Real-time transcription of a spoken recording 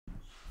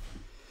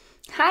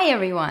Hi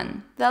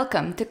everyone!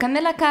 Welcome to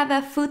Camilla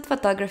Cava Food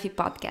Photography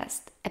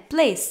Podcast, a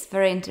place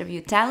where I interview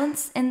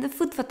talents in the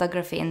food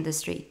photography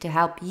industry to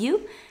help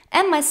you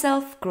and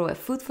myself grow a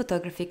food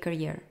photography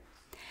career.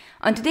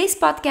 On today's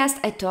podcast,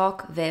 I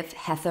talk with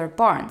Heather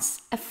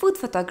Barnes, a food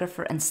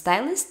photographer and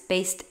stylist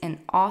based in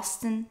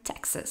Austin,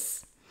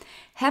 Texas.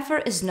 Heather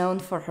is known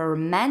for her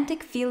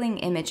romantic feeling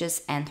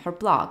images and her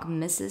blog,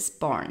 Mrs.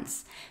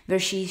 Barnes, where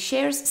she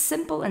shares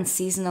simple and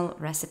seasonal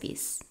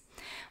recipes.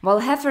 While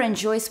Heather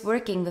enjoys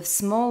working with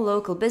small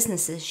local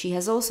businesses, she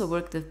has also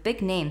worked with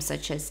big names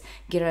such as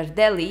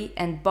Ghirardelli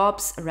and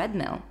Bobs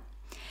Redmill.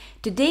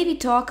 Today we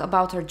talk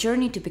about her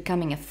journey to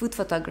becoming a food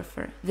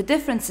photographer, the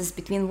differences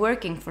between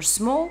working for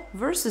small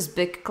versus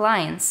big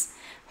clients,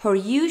 her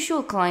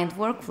usual client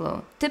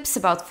workflow, tips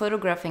about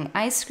photographing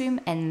ice cream,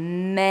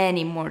 and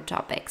many more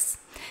topics.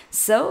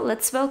 So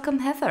let's welcome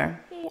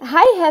Heather.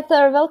 Hi,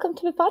 Heather. Welcome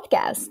to the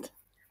podcast.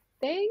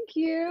 Thank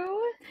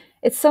you.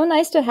 It's so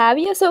nice to have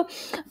you. So,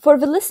 for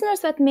the listeners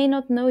that may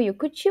not know you,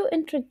 could you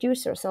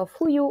introduce yourself,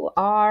 who you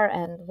are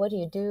and what do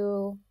you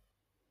do?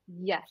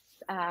 Yes,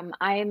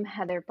 I'm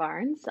Heather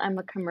Barnes. I'm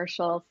a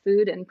commercial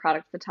food and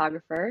product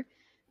photographer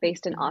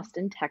based in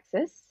Austin,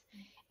 Texas.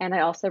 And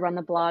I also run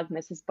the blog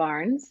Mrs.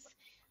 Barnes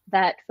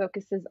that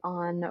focuses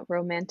on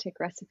romantic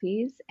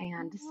recipes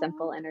and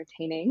simple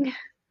entertaining.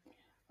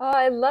 Oh,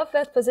 I love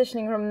that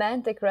positioning,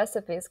 romantic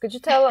recipes. Could you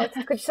tell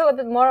a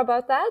bit more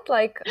about that?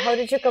 Like, how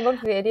did you come up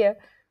with the idea?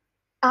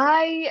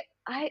 I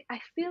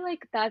feel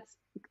like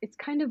it's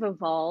kind of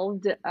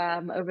evolved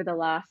over the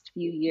last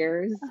few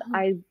years.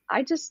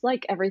 I just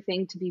like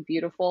everything to be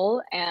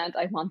beautiful, and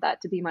I want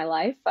that to be my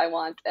life. I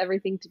want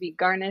everything to be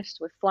garnished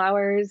with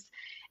flowers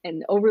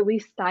and overly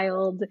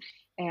styled,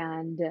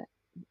 and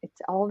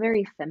it's all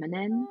very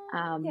feminine.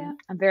 Yeah.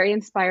 I'm very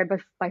inspired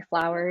by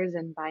flowers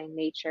and by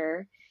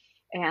nature,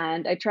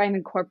 and I try and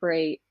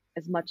incorporate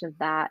as much of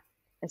that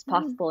as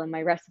possible in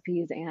my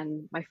recipes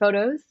and my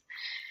photos.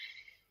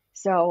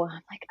 So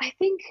like, I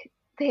think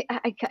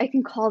I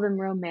can call them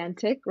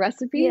romantic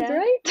recipes, Yeah.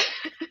 right?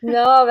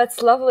 No,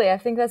 that's lovely. I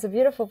think that's a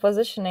beautiful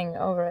positioning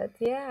over it.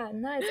 Yeah,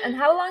 nice. And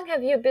how long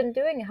have you been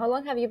doing it? How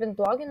long have you been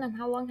blogging and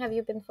how long have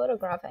you been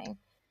photographing?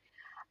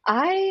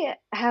 I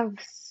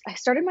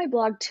started my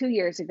blog 2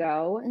 years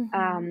ago.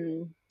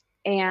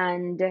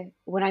 And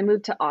when I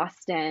moved to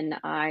Austin,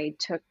 I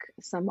took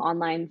some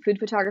online food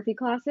photography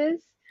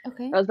classes.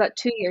 Okay. That was about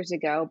 2 years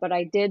ago, but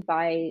I did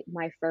buy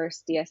my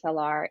first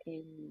DSLR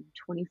in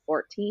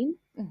 2014.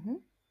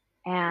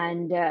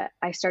 And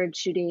I started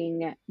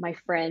shooting my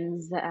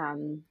friends.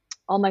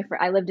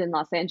 I lived in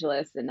Los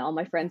Angeles, and all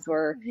my friends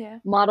were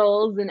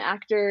models and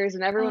actors,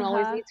 and everyone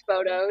always needs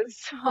photos.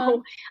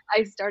 So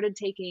I started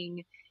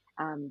taking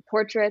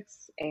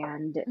portraits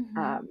and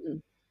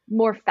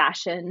more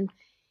fashion,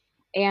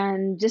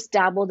 and just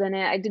dabbled in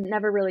it. I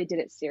never really did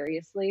it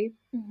seriously.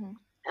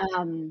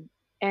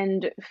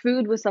 And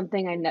food was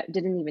something I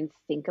didn't even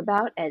think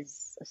about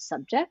as a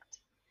subject.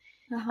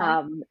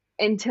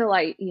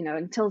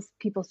 Until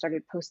people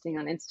started posting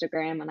on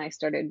Instagram and I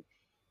started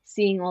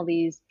seeing all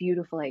these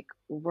beautiful, like,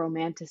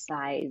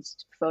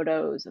 romanticized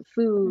photos of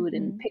food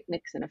and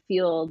picnics in a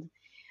field.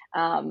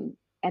 And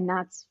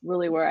that's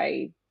really where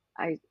I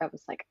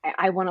was like,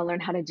 I want to learn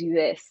how to do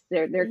this.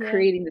 They're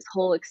creating this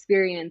whole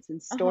experience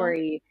and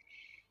story.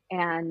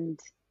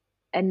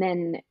 And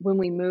then when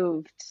we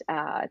moved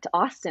to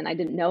Austin, I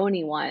didn't know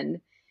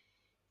anyone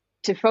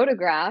to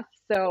photograph.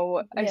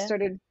 So I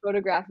started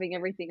photographing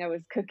everything I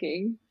was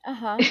cooking.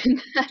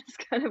 And that's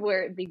kind of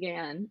where it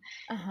began.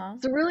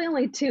 So really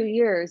only 2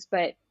 years,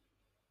 but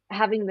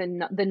having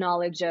the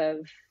knowledge of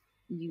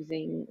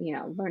using,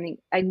 learning,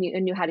 I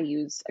knew how to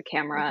use a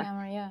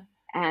camera.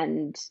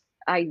 And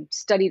I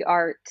studied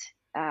art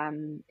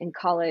in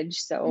college.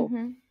 So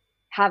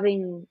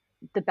having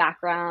the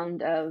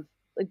background of,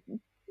 like,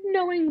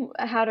 knowing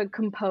how to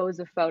compose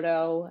a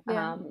photo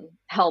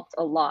helped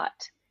a lot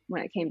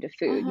when it came to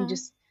food.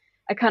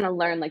 I kind of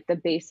learned, like, the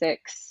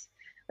basics,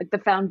 like the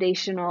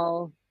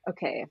foundational,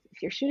 okay,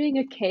 if you're shooting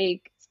a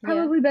cake, it's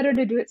probably better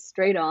to do it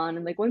straight on.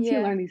 And, like, once you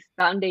learn these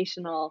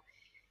foundational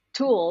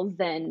tools,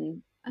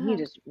 then you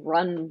just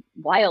run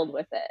wild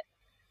with it.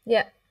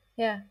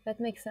 Yeah, that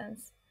makes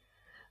sense.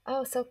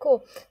 Oh, so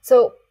cool.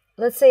 So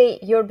let's say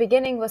your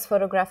beginning was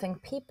photographing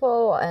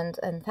people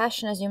and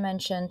fashion, as you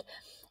mentioned.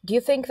 Do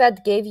you think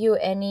that gave you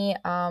any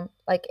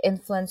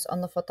influence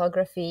on the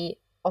photography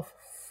of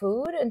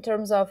food in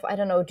terms of, I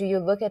don't know, do you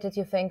look at it,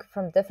 you think,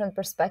 from different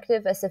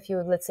perspective, as if you,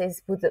 let's say,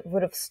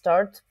 would have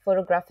started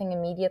photographing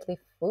immediately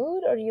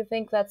food, or do you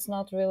think that's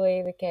not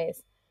really the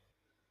case?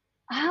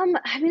 I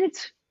mean,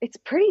 it's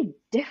pretty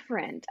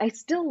different. I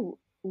still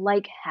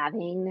like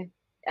having,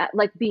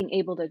 like, being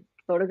able to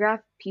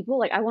photograph people.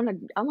 Like, I want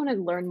to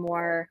learn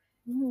more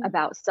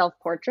about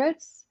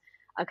self-portraits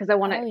because I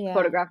want to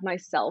photograph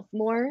myself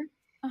more.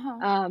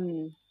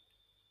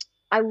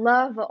 I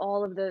love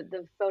all of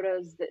the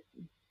photos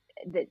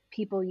that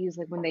people use,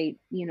 like when they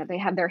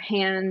have their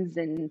hands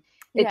and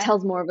it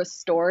tells more of a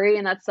story.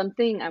 And that's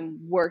something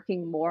I'm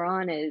working more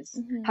on, is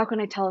how can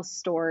I tell a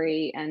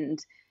story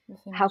and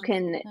how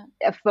can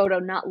a photo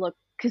not look,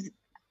 because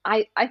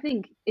I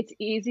think it's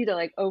easy to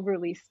like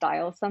overly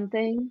style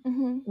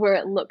something where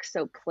it looks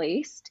so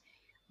placed,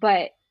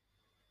 but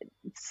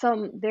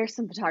there's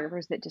some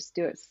photographers that just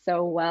do it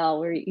so well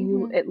where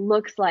it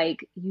looks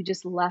like you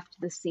just left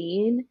the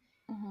scene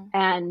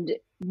and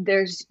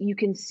you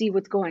can see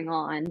what's going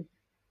on,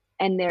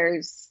 and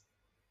there's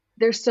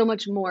so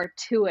much more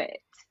to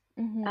it.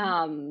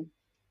 And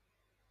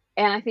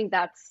I think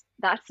that's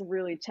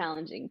really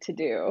challenging to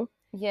do.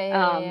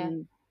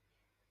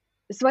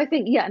 So I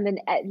think, and then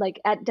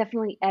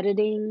definitely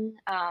editing,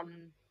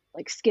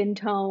 like skin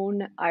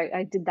tone.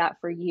 I did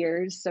that for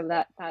years, so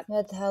that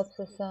helps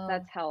as well.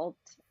 That's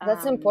helped.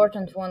 That's an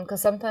important one,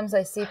 because sometimes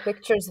I see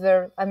pictures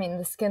where, I mean,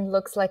 the skin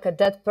looks like a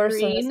dead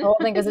person is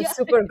holding, because it's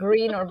super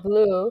green or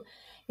blue.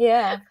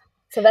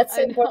 So that's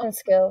an important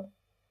skill,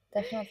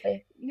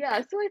 definitely.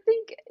 So I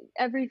think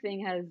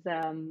everything has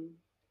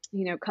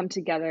come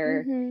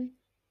together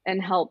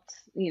and helped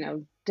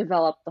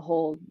develop the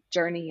whole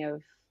journey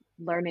of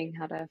learning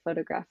how to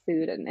photograph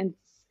food, and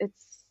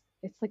it's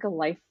like a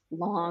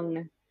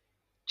lifelong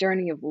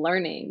journey of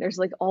learning. There's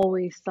like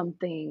always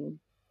something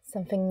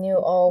new.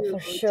 For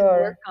sure, to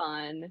work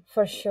on.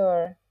 For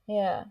sure.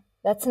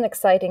 That's an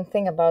exciting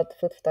thing about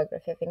food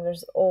photography. I think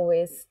there's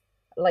always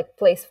like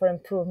place for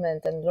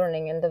improvement and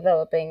learning and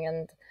developing,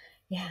 and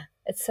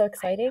it's so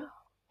exciting.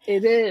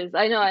 It is.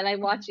 I know. And I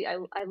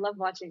love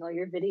watching all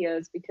your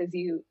videos because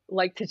you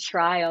like to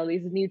try all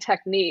these new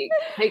techniques.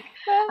 Like,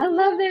 I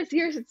love this.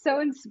 You're so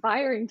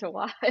inspiring to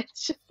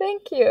watch.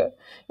 Thank you.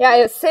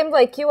 Same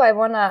like you. I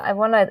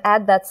wanna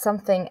add that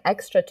something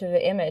extra to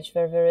the image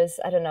where there is,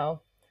 I don't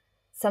know,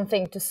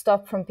 something to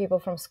stop people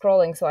from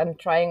scrolling. So I'm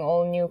trying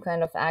all new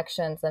kind of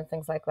actions and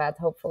things like that,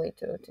 hopefully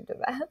to do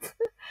that.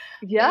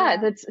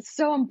 That's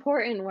so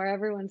important where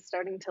everyone's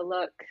starting to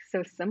look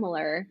so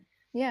similar.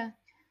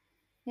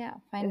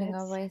 Finding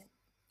our way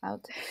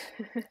out.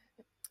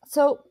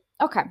 So,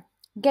 okay,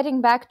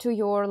 getting back to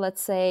your,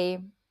 let's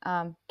say,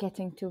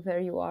 getting to where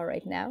you are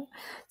right now.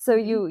 So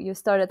you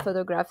started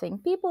photographing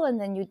people, and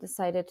then you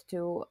decided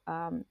to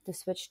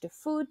switch to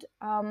food.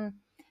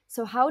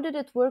 So how did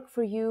it work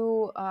for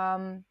you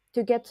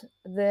to get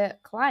the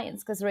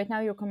clients? Because right now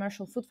you're a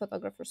commercial food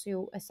photographer,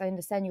 so as I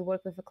understand, you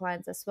work with the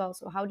clients as well.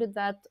 So how did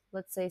that,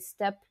 let's say,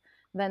 step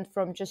went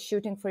from just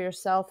shooting for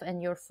yourself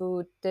and your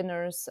food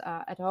dinners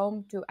at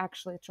home to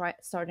actually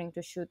starting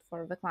to shoot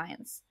for the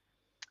clients?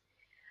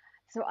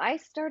 So I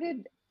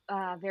started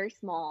very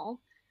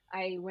small.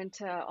 I went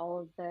to all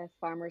of the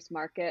farmers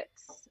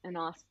markets in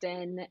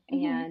Austin,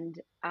 and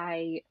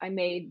I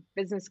made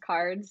business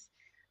cards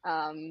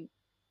that,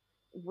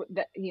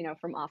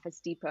 from Office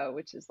Depot,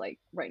 which is like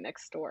right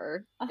next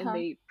door, and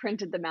they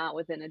printed them out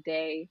within a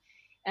day.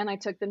 And I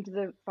took them to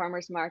the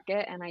farmer's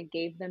market and I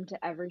gave them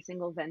to every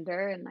single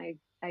vendor. And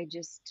I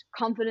just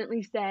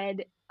confidently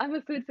said, I'm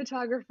a food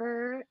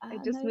photographer. I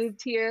just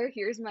moved here.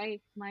 Here's my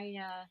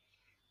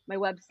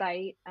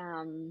website.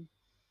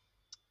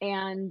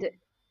 And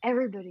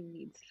everybody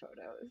needs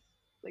photos.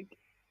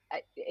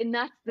 And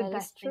that's the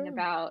best thing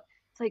about,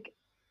 it's like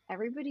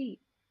everybody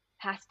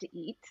has to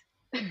eat.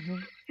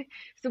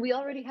 So we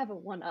already have a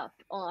one-up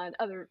on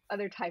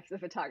other types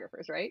of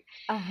photographers, right?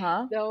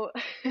 So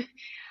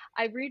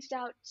I reached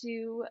out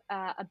to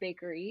a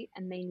bakery,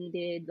 and they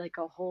needed like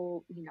a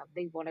whole,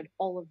 they wanted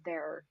all of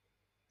their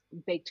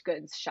baked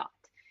goods shot.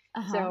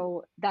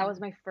 So that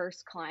was my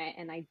first client,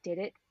 and I did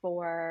it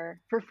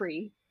for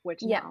free,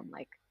 which now I'm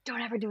like,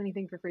 don't ever do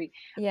anything for free.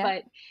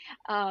 But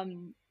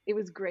it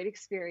was a great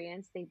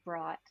experience. They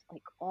brought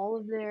like all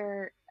of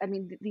their,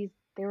 they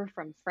were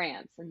from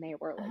France, and they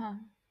were like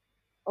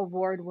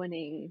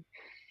award-winning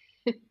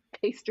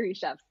pastry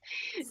chefs.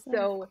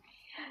 So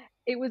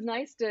it was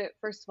nice to,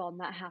 first of all,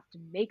 not have to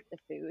make the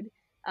food.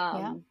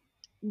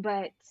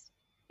 But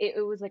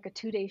it was like a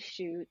 2-day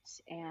shoot,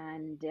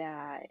 and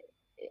then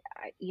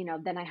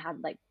I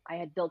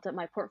had built up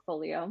my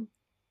portfolio,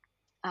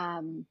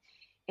 and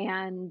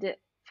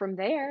from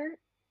there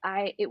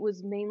it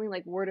was mainly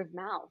like word of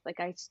mouth. Like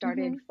I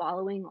started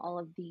following all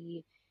of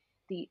the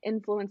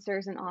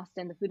influencers in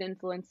Austin, the food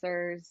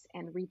influencers,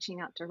 and reaching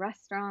out to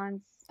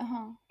restaurants.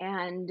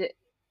 And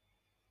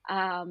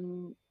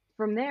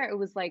from there, it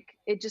was like,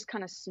 it just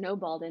kind of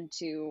snowballed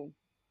into,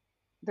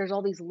 there's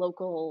all these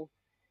local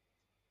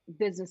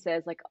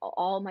businesses, like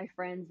all my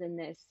friends in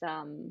this,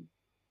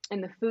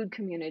 in the food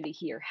community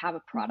here have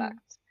a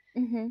product,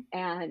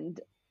 and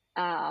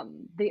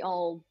they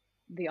all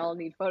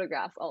need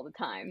photographs all the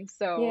time.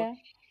 So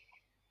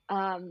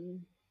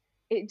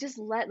it just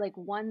led, like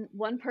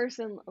one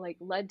person like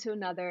led to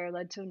another,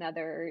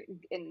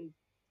 and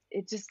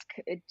it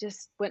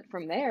just went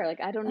from there.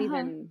 Like I don't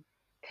even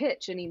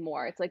pitch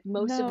anymore. It's like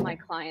most of my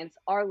clients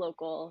are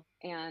local,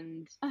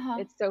 and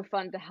it's so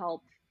fun to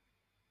help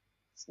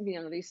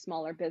these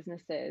smaller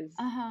businesses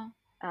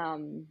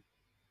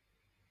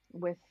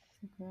with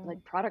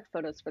like product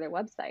photos for their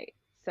website.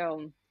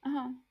 So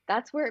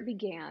that's where it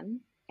began.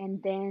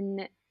 And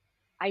then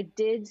I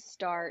did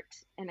start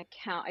an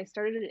account. I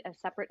started a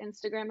separate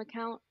Instagram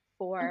account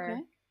for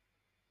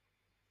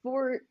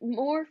for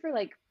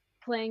like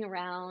playing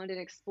around and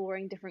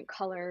exploring different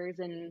colors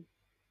and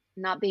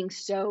not being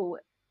so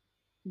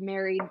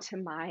married to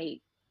my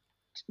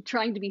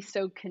trying to be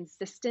so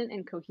consistent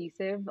and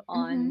cohesive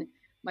on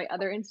my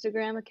other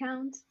Instagram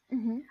account.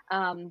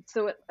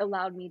 So it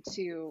allowed me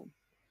to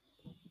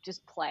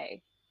just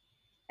play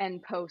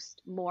and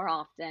post more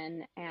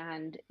often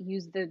and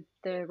use the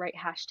right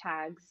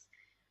hashtags.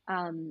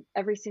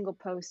 Every single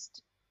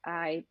post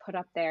I put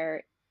up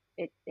there,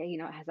 it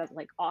has that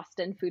like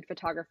Austin food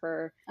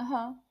photographer,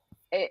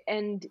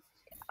 and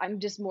I'm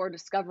just more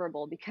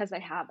discoverable because I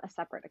have a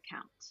separate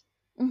account.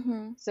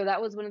 So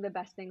that was one of the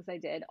best things I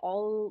did.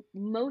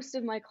 Most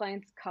of my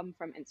clients come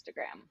from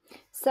Instagram.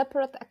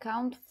 Separate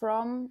account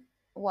from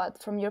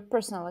what? From your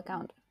personal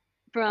account?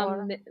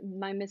 From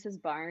my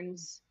Mrs.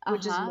 Barnes,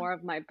 which is more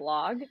of my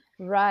blog.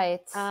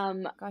 Right.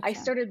 Gotcha. I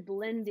started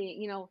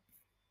blending,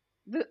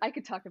 I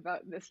could talk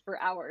about this for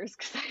hours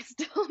because I'm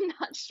still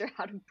not sure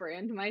how to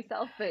brand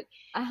myself, but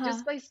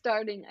just by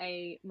starting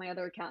my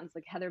other accounts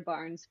like Heather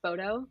Barnes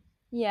Photo.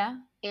 Yeah.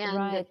 And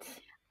right.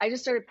 I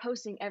just started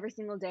posting every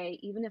single day,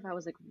 even if I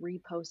was like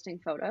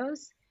reposting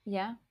photos.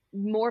 Yeah.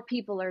 More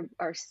people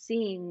are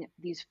seeing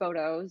these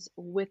photos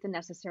with the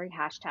necessary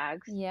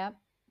hashtags. Yeah.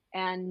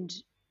 And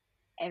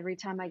every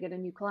time I get a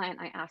new client,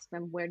 I ask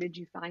them, where did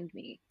you find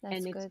me? That's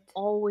and it's good.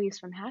 always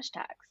from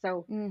hashtags.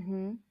 So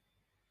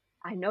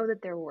I know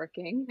that they're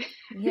working.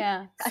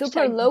 Yeah.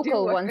 Super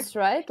local ones,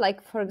 right?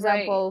 Like, for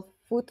example, right.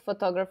 Food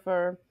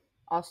Photographer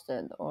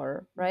Austin,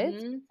 or right?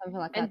 Something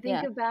like and that.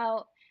 Think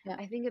about,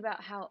 I think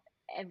about how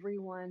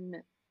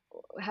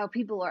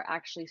people are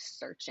actually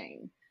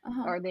searching.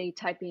 Are they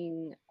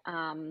typing,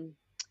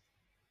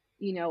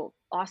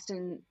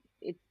 Austin,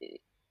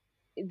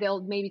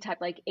 they'll maybe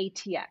type like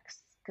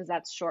ATX because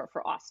that's short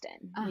for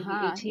Austin. Maybe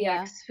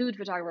ATX food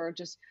photographer, or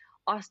just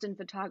Austin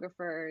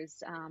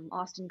photographers,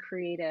 Austin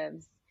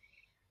creatives.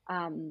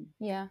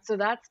 So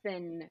that's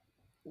been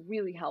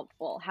really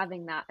helpful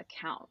having that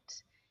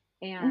account.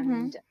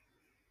 And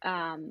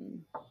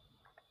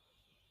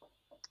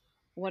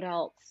what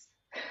else?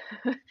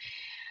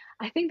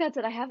 I think that's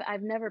it.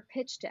 I've never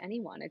pitched to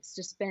anyone. It's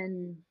just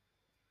been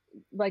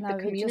like the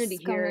community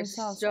here is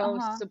so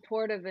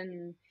supportive,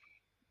 and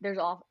there's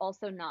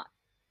also not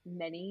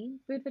many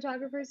food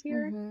photographers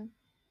here.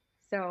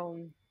 So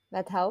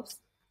that helps.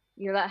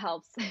 That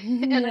helps.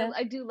 And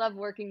I do love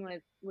working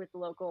with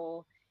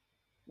local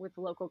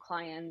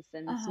clients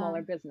and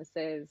smaller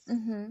businesses.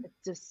 It's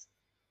just,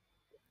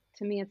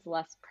 to me, it's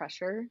less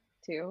pressure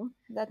too.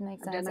 That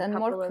makes sense. And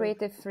more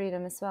creative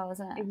freedom as well,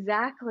 isn't it?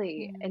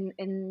 Exactly.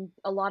 And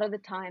a lot of the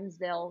times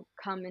they'll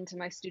come into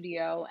my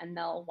studio and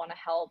they'll want to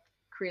help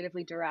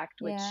creatively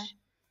direct, which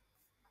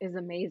is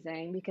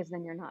amazing because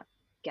then you're not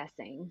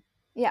guessing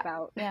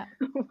about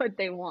what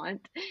they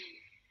want.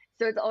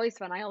 So it's always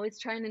fun. I always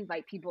try and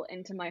invite people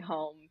into my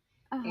home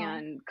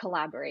and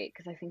collaborate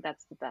because I think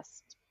that's the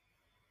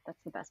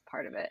best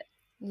part of it.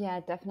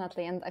 Yeah,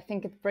 definitely. And I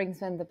think it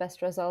brings in the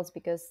best results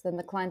because then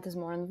the client is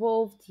more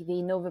involved.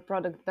 They know the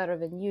product better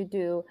than you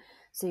do.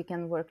 So you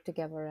can work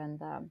together and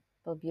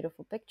build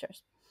beautiful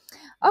pictures.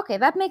 Okay,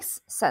 that makes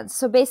sense.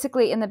 So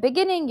basically in the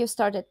beginning, you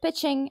started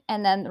pitching,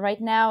 and then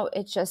right now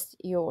it's just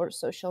your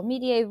social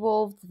media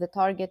evolved, the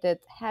targeted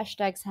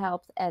hashtags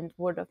helped, and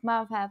word of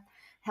mouth have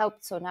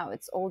helped. So now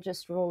it's all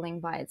just rolling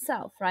by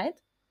itself, right?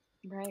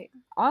 Right.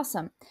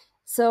 Awesome.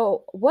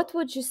 So what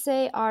would you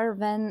say are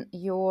then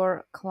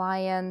your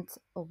client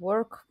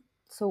work?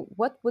 So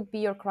what would be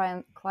your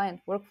client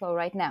workflow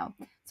right now?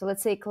 So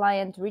let's say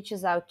client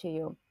reaches out to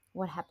you.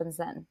 What happens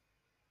then?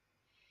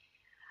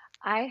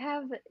 I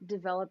have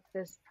developed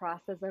this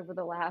process over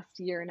the last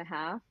year and a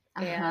half,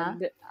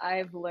 and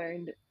I've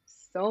learned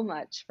so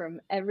much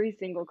from every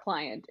single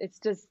client. It's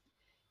just,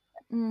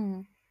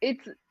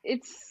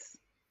 it's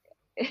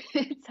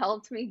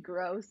helped me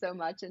grow so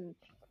much in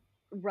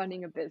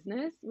running a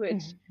business,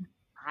 which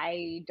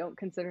I don't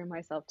consider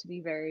myself to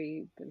be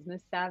very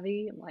business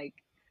savvy. Like,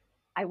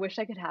 I wish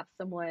I could have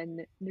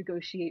someone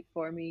negotiate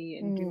for me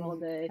and do all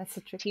the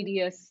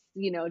tedious,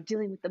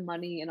 dealing with the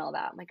money and all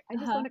that. I'm like, I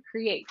just want to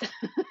create.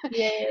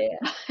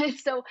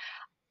 So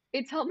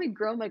it's helped me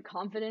grow my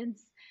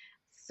confidence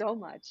so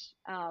much.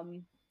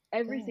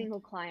 Every single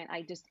client,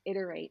 I just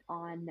iterate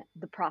on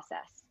the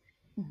process.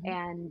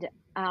 And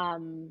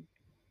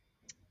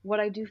what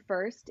I do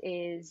first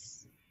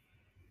is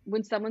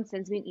when someone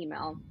sends me an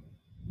email,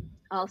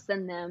 I'll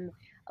send them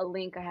a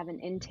link. I have an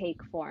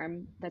intake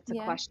form that's a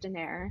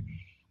questionnaire,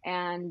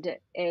 and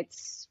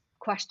it's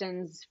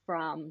questions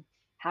from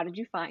how did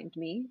you find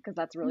me? Because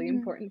that's really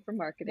important for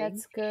marketing.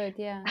 That's good,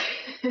 yeah.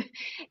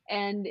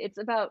 And it's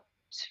about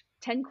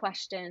 10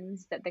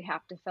 questions that they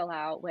have to fill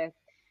out with,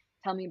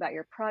 tell me about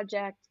your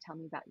project, tell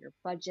me about your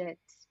budget,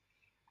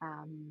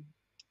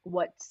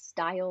 what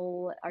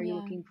style are you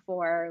looking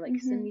for?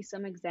 Like, send me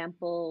some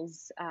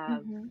examples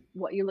of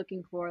what you're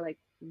looking for, like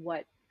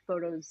what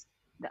photos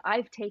that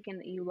I've taken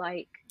that you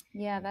like.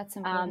 Yeah, that's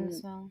important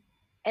as well.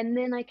 And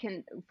then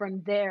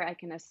from there, I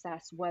can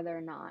assess whether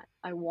or not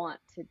I want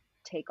to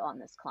take on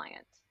this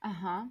client.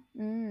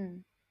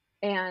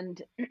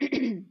 And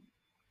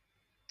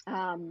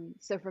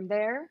so from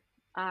there,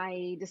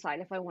 I decide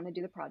if I want to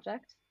do the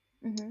project.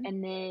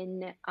 And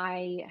then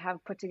I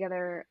have put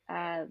together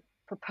a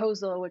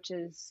proposal, which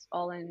is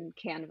all in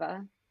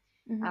Canva,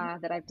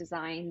 that I've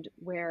designed,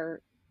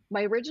 where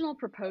my original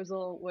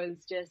proposal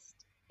was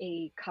just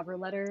a cover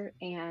letter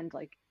and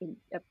like an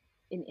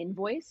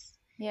invoice.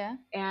 Yeah.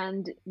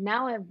 And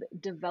now I've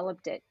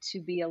developed it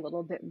to be a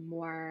little bit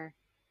more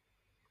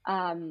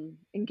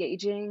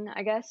engaging,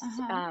 I guess.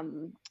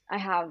 I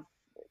have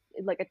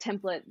like a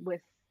template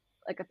with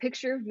like a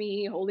picture of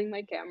me holding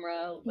my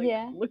camera, like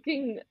Yeah.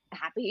 looking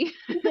happy.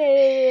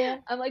 Yeah.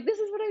 I'm like, this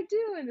is what I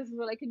do, and this is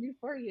what I can do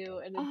for you.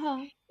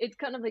 And it's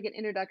kind of like an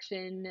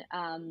introduction,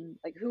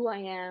 like who I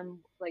am,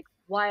 like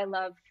why I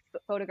love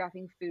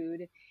photographing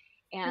food,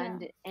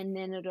 and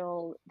then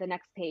the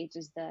next page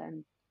is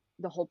the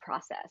whole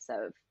process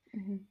of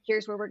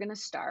here's where we're going to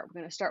start.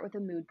 We're going to start with a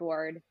mood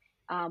board.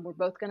 We're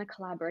both going to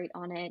collaborate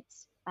on it.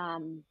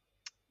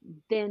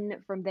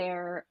 Then from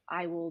there,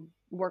 I will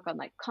work on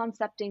like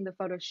concepting the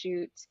photo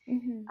shoot.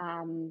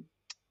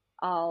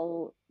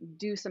 I'll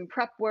do some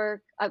prep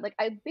work.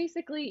 I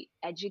basically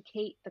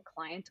educate the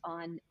client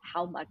on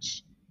how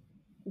much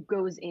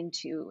goes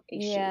into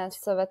a shoot.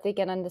 So that they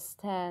can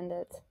understand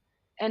it.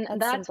 And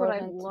that's what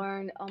I've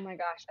learned. Oh my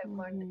gosh, I've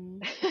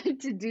learned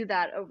to do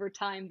that over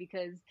time,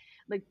 because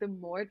like the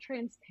more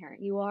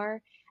transparent you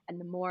are and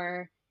the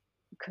more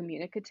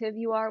communicative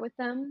you are with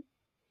them,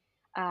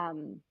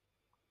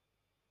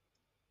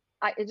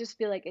 I just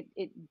feel like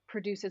it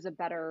produces a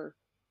better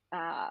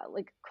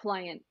like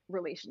client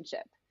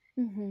relationship,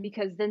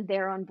 because then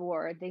they're on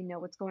board, they know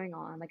what's going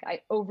on. Like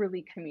I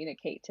overly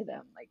communicate to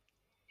them, like,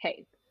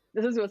 hey,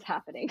 this is what's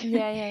happening.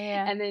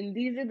 And then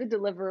these are the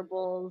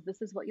deliverables,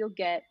 this is what you'll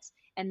get,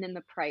 and then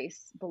the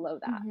price below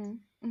that.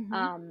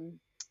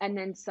 And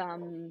then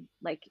some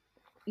like,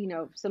 you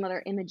know, some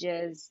other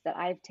images that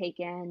I've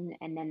taken,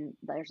 and then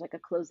there's like a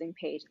closing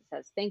page that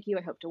says, thank you,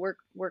 I hope to work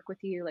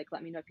with you, like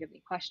let me know if you have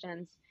any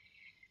questions.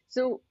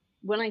 So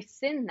when I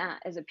send that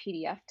as a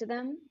PDF to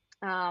them,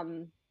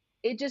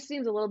 it just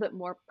seems a little bit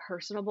more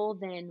personable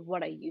than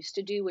what I used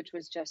to do, which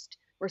was just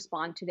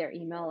respond to their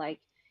email like,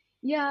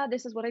 yeah,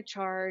 this is what I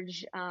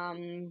charge. Let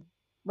me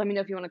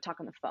know if you want to talk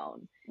on the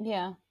phone.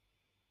 Yeah.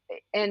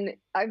 And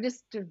I've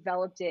just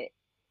developed it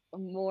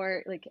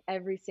more, like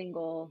every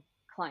single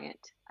client.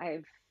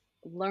 I've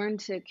learned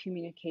to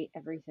communicate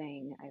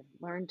everything. I've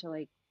learned to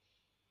like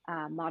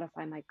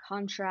modify my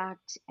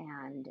contract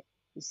and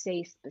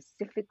say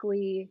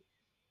specifically,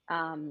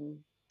 you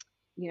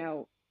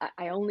know,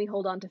 I only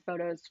hold on to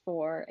photos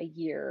for a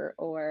year,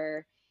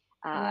 or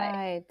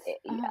I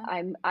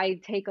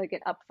take like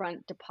an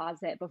upfront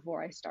deposit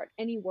before I start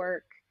any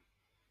work,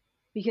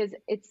 because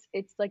it's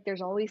like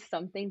there's always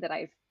something that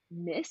I've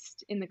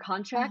missed in the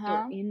contract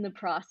or in the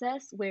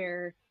process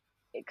where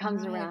it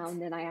comes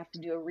around and I have to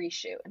do a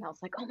reshoot, and I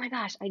was like, oh my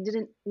gosh, I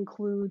didn't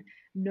include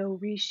no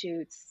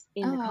reshoots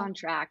in the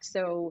contract.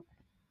 So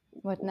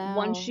what now?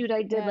 One shoot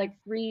I did like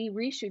 3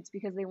 reshoots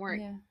because they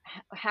weren't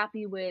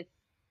happy with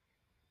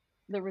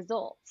the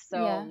results.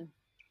 So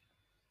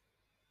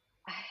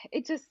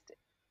it just,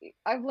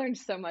 I've learned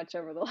so much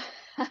over the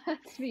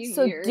last few years.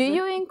 So do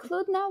you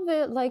include now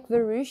the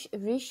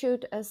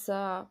reshoot as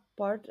a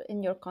part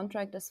in your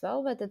contract as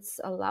well, that it's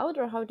allowed,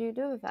 or how do you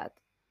do with that?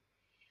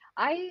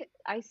 I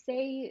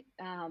say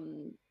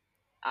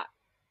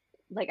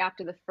like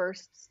after the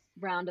first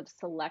round of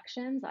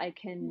selections, I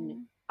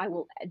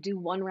will do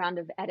 1 round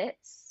of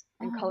edits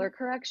and color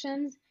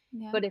corrections.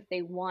 But if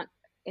they want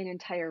an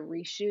entire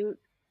reshoot,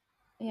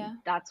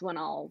 that's when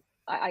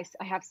I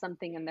have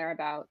something in there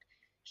about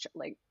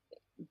like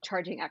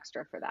charging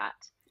extra for that.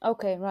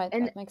 Okay, right.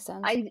 And that makes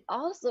sense. I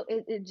also,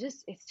 it's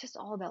just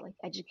all about like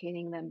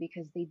educating them,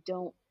 because they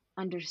don't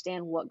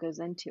understand what goes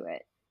into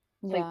it.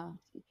 Like,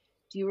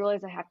 do you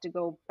realize I have to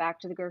go back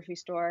to the grocery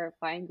store,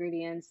 buy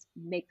ingredients,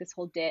 make this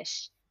whole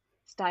dish,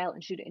 style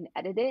and shoot it and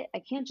edit it?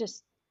 You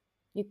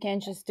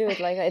can't just do it.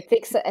 Like it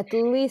takes at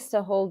least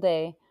a whole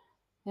day.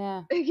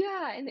 And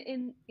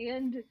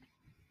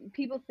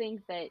people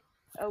think that,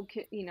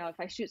 okay, you know, if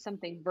I shoot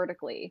something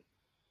vertically,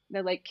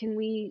 they're like, can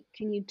you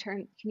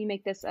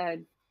make this a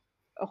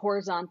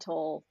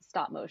horizontal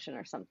stop motion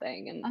or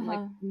something? And I'm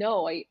like,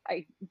 no,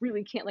 I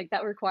really can't. Like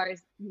that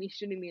requires me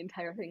shooting the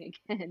entire thing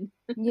again.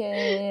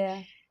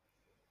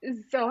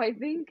 So I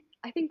think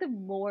the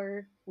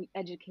more we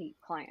educate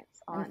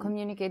clients on and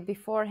communicate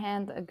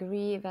beforehand,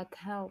 agree, that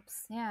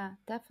helps. Yeah,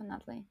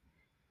 definitely.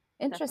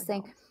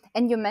 Interesting.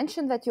 And you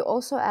mentioned that you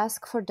also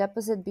ask for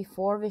deposit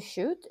before we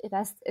shoot.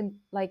 That's in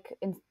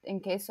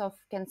case of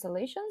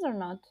cancellations or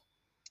not?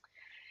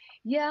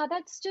 Yeah,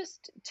 that's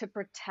just to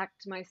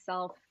protect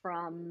myself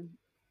from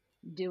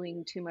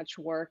doing too much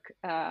work.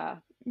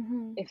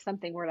 If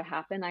something were to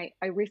happen, I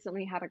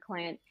recently had a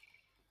client.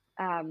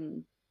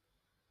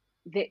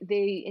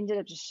 They ended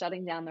up just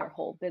shutting down their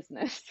whole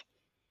business.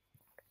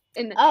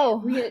 And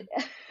we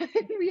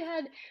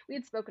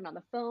had spoken on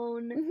the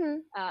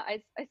phone.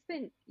 I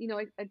spent, you know,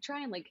 I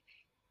try and like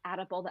add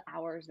up all the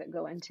hours that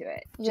go into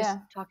it. Just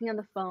talking on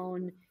the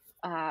phone,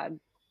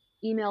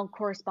 email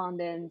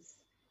correspondence,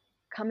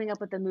 coming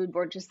up with a mood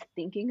board, just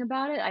thinking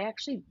about it. I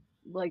actually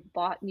like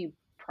bought new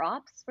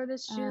props for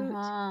this shoot,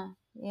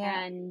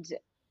 Yeah. and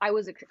I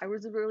was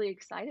really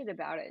excited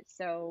about it.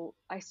 So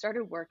I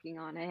started working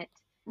on it,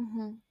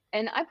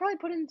 and I probably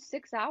put in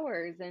 6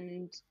 hours,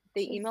 and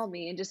they emailed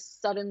me and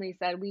just suddenly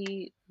said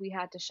we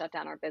had to shut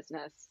down our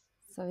business.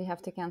 So we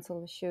have to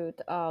cancel the shoot.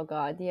 Oh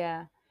God,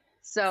 yeah.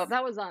 So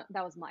that was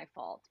my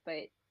fault,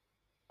 but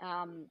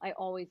I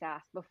always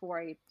ask before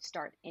I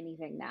start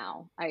anything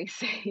now. I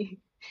say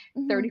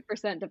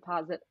 30%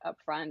 deposit up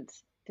front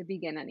to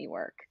begin any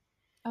work.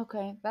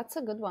 Okay, that's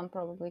a good one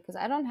probably, because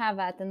I don't have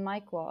that in my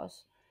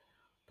clause.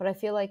 But I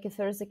feel like if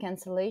there's a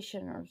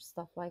cancellation or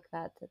stuff like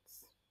that, it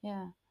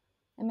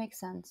makes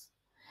sense.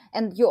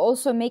 And you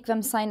also make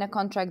them sign a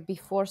contract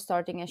before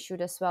starting a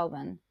shoot as well,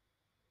 then.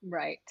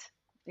 Right.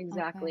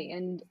 Exactly. Okay.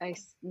 And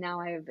now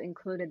I've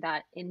included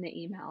that in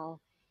the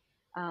email.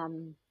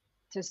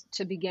 Just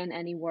to begin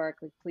any work,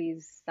 like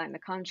please sign the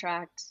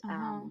contract.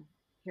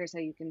 Here's how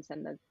you can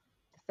send the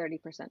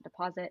 30%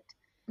 deposit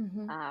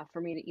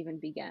for me to even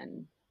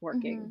begin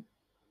working.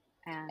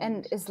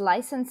 And is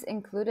license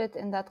included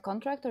in that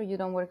contract, or you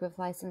don't work with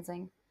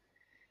licensing?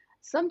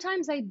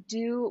 Sometimes I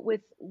do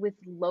with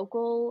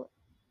local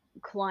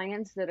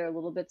clients that are a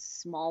little bit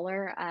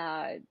smaller.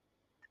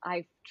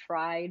 I've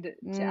tried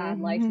to add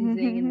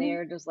licensing, and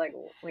they're just like,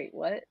 wait,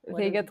 what?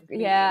 They get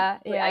yeah.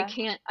 I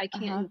can't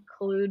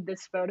include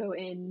this photo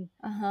in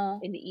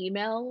an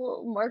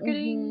email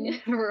marketing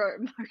or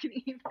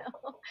marketing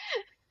email.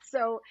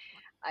 So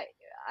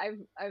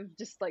I've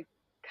just like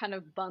kind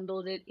of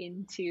bundled it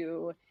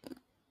into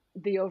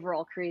the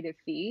overall creative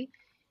fee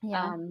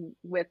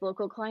with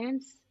local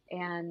clients.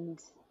 And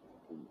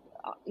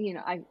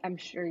I'm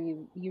sure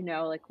you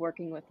know, like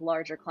working with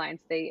larger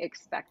clients, they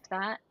expect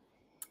that.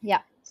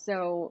 Yeah.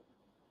 So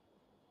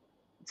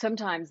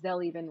sometimes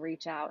they'll even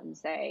reach out and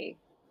say,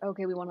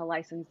 okay, we want to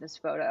license this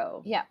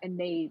photo. Yeah. And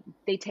they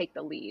take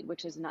the lead,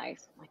 which is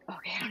nice. I'm like,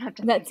 okay, I don't have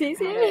to That's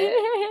think easy. about it.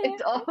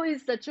 It's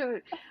always such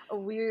a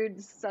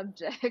weird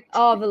subject.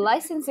 Oh, the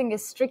licensing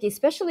is tricky,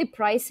 especially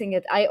pricing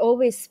it. I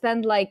always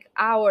spend like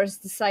hours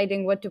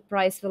deciding what to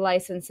price the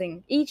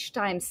licensing each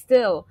time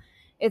still.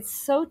 It's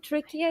so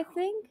tricky, I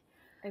think.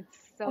 It's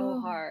so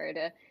hard.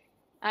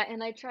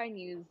 And I try and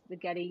use the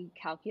Getty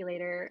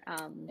calculator.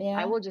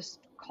 I will just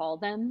call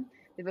them.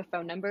 They have a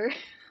phone number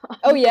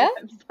on the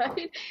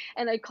website.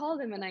 And I call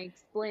them and I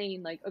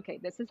explain, like, okay,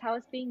 this is how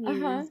it's being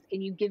used.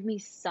 Can you give me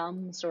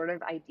some sort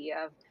of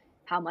idea of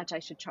how much I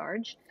should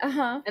charge?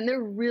 And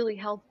they're really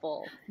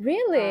helpful.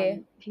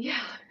 Really?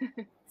 Yeah.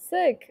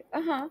 Sick.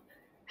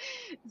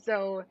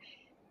 So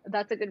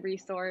that's a good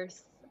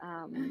resource.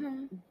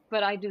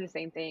 But I do the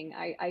same thing.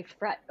 I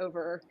fret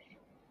over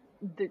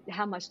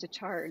how much to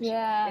charge.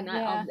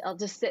 I'll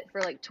just sit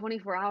for like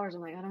 24 hours.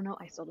 I'm like, I don't know.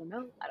 I still don't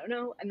know. I don't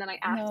know. And then I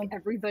ask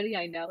everybody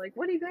I know, like,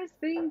 what do you guys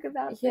think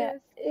about this?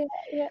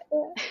 Yeah.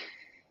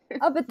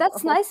 Oh, but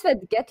that's nice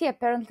that Getty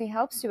apparently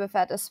helps you with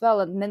that as well,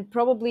 and then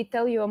probably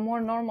tell you a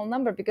more normal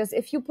number, because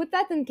if you put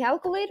that in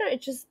calculator,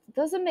 it just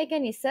doesn't make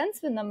any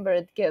sense, the number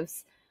it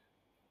gives.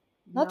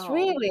 Not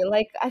really.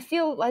 Like, I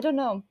don't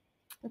know.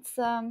 It's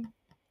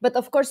but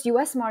of course,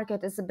 US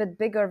market is a bit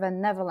bigger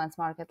than Netherlands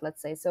market,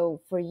 let's say. So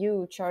for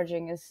you,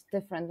 charging is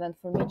different than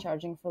for me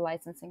charging for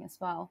licensing as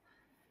well.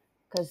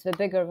 Because the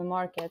bigger the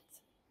market,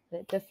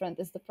 the different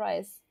is the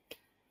price,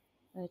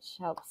 which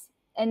helps.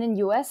 And in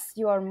US,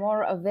 you are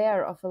more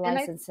aware of the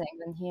licensing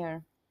than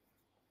here,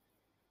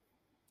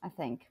 I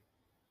think.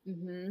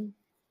 And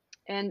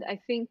I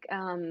think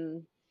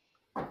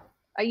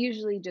I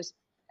usually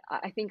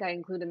I think I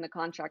include in the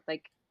contract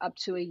like up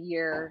to a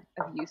year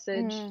of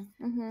usage.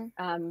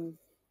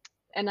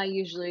 And I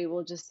usually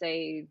will just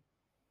say,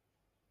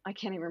 I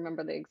can't even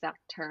remember the exact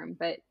term,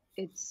 but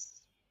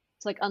it's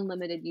like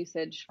unlimited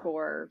usage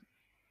for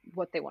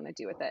what they want to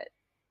do with it.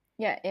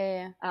 Yeah.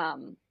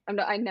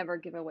 I never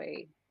give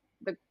away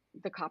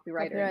the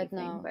copyright or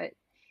anything, but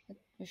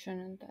you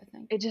shouldn't, I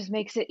think. It just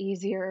makes it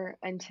easier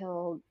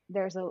until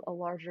there's a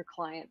larger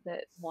client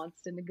that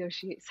wants to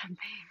negotiate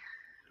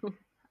something.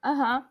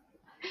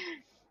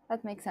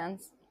 That makes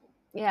sense.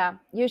 Yeah,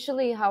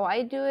 usually how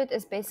I do it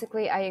is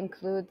basically I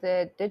include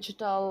the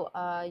digital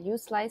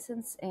use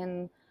license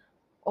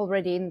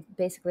already in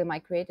basically my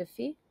creative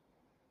fee.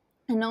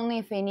 And only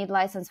if they need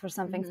license for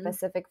something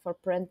specific for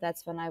print,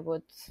 that's when I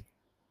would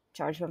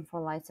charge them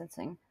for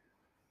licensing.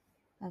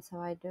 That's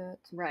how I do it.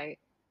 Right.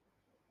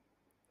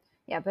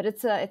 Yeah, but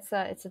it's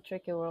a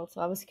tricky world. So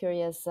I was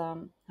curious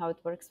how it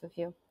works with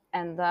you.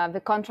 And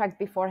the contract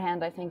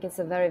beforehand, I think, is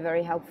a very,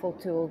 very helpful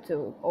tool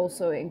to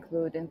also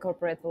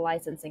incorporate the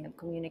licensing and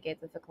communicate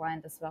with the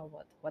client as well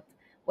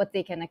what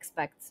they can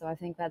expect. So I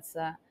think that's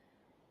a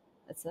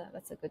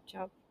good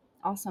job.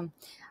 Awesome.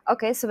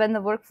 Okay, so then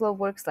the workflow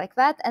works like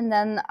that, and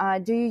then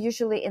do you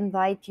usually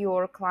invite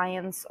your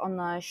clients on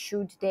a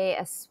shoot day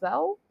as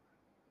well?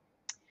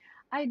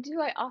 I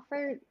do. I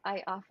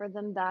offer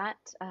them that,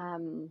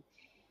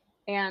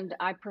 and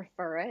I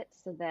prefer it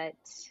so that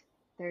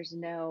there's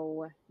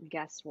no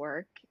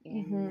guesswork.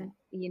 And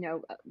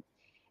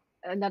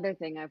another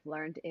thing I've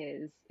learned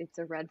is it's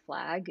a red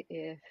flag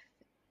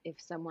if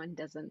someone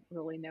doesn't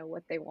really know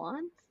what they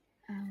want.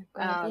 Oh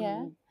God,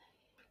 yeah.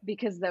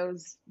 Because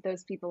those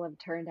people have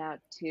turned out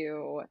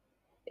to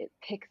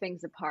pick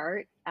things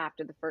apart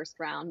after the first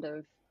round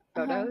of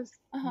Uh-huh. photos.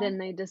 Uh-huh. Then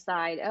they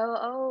decide,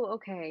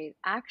 okay,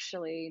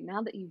 actually,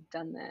 now that you've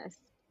done this,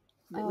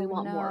 that we Oh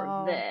want more of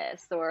no.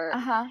 this. Or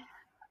Uh-huh.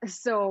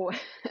 so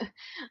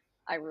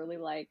I really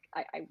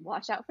I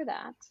watch out for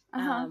that.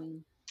 Uh-huh.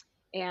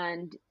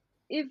 And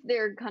if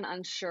they're kind of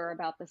unsure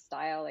about the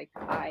style, like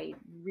I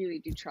really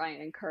do try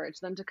and encourage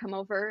them to come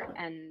over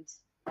and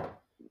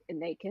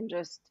they can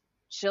just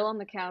chill on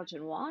the couch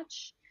and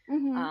watch.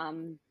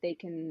 They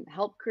can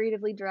help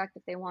creatively direct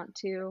if they want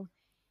to,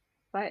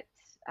 but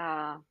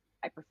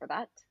I prefer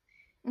that.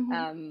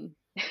 Um,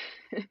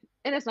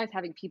 and it's nice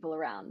having people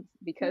around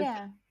because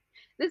Yeah.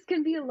 this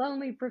can be a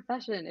lonely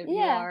profession if you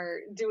Yeah. are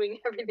doing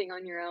everything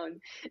on your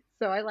own.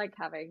 So I like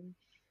having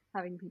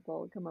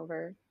people come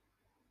over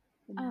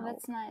and Oh, help.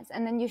 that's nice.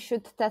 And then you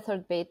shoot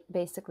tethered bait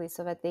basically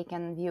so that they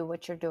can view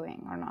what you're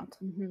doing or not.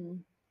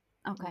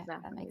 Okay,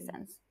 that makes Exactly.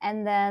 sense.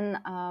 And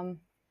then,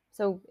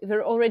 so if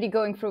we're already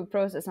going through the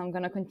process, I'm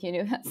going to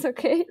continue. That's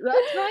okay.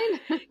 That's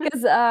fine.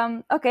 Because,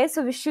 okay,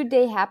 so the shoot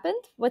day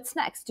happened. What's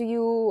next? Do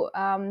you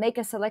make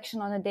a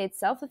selection on the day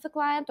itself with the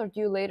client, or do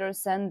you later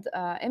send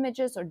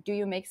images, or do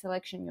you make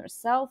selection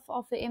yourself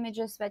of the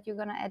images that you're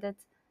going to edit?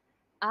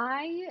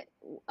 I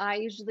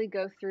usually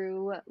go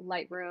through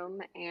Lightroom,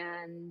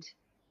 and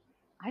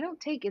I don't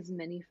take as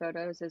many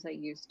photos as I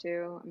used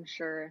to. I'm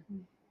sure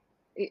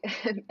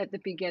at the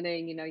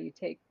beginning, you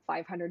take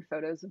 500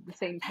 photos of the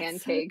same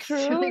That's so pancakes.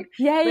 true. Like,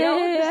 Yeah, they yeah, all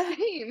look yeah, the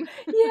same.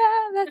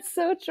 yeah, that's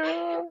so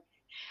true.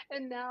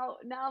 And now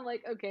I'm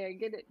like, okay, I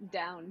get it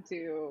down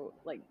to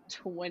like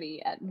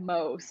 20 at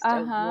most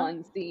of Uh-huh.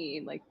 one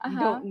scene. Like, you Uh-huh.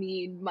 don't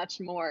need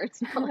much more.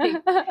 It's not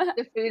like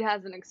the food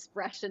has an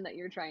expression that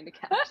you're trying to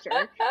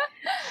capture.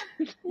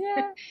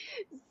 Yeah.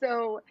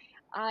 So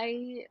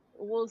I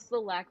will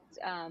select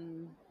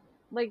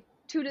like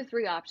 2 to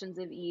 3 options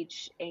of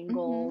each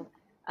angle.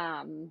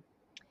 Um,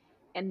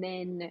 and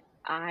then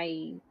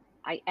I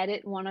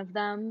edit one of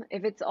them.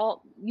 If it's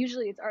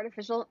usually it's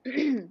artificial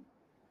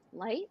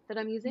light that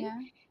I'm using,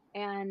 Yeah.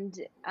 and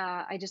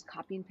I just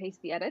copy and paste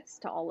the edits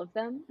to all of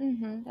them.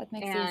 That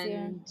makes it easier.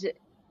 And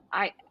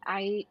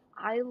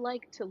I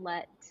like to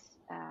let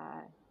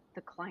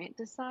the client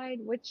decide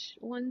which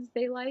ones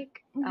they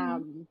like.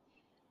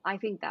 I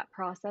think that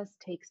process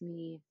takes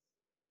me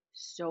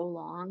so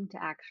long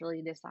to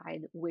actually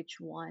decide which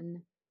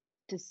one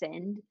to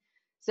send.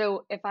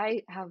 So if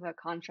I have a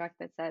contract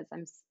that says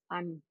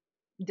I'm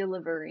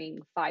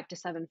delivering 5 to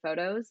 7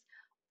 photos,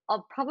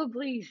 I'll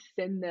probably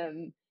send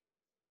them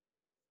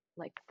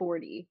like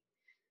 40,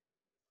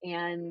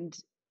 and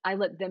I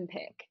let them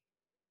pick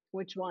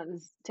which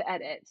ones to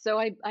edit. So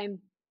I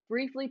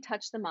briefly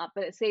touch them up,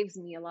 but it saves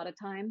me a lot of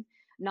time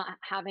not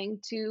having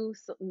to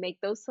make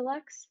those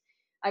selects.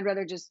 I'd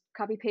rather just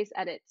copy paste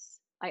edits.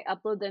 I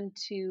upload them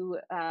to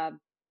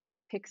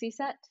Pixie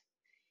Set,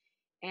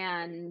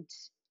 and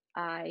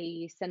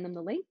I send them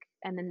the link,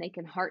 and then they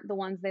can heart the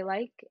ones they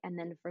like, and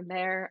then from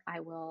there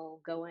I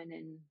will go in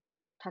and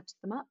touch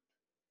them up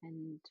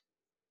and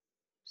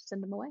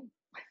send them away.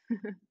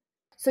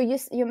 So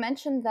you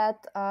mentioned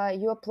that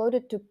you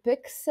uploaded to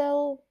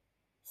Pixel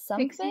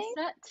something? Pixie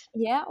Set.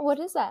 Yeah, what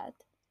is that?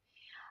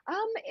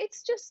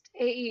 It's just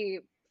a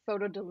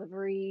photo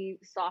delivery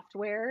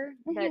software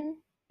that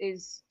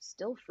is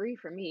still free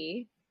for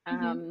me.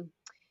 I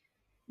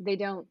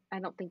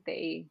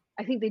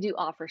think they do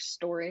offer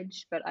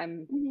storage, but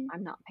I'm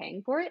not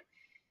paying for it.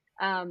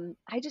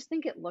 I just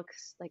think it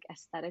looks like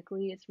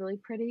aesthetically, it's really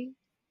pretty.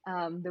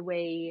 The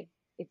way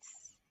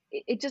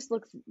it just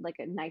looks like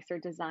a nicer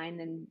design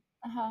than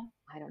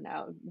I don't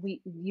know,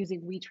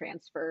 using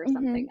WeTransfer or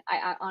something.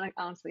 I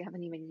honestly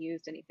haven't even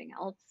used anything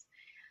else.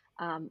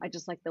 I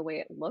just like the way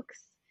it looks.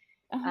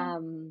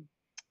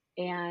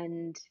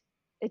 And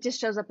it just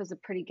shows up as a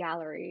pretty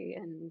gallery,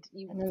 and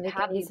you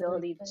have the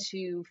ability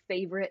to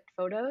favorite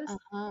photos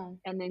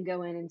and then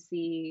go in and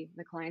see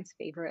the client's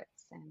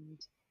favorites, and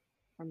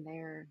from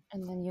there.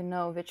 And then you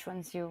know which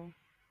ones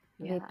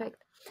they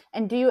picked.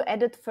 And do you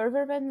edit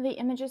further than the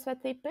images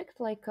that they picked,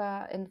 like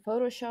in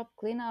Photoshop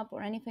cleanup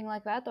or anything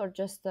like that, or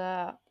just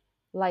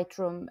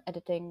Lightroom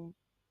editing?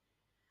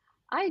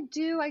 I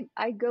do.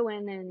 I go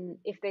in, and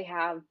if they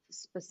have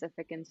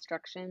specific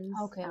instructions,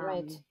 okay,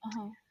 right.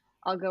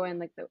 I'll go in.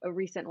 Like a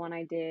recent one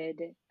I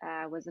did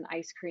was an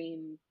ice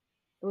cream.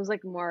 It was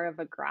like more of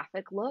a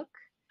graphic look,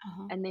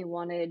 and they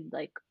wanted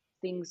like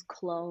things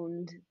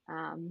cloned.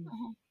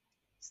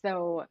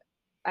 So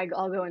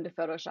I'll go into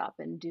Photoshop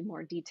and do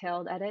more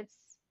detailed edits.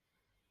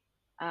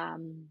 But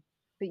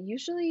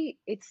usually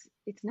it's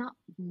not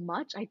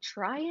much. I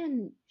try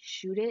and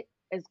shoot it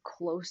as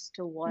close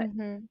to what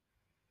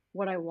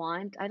I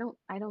want. I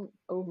don't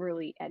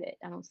overly edit.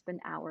 I don't spend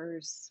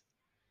hours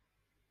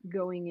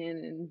going in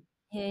and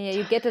yeah,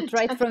 you get it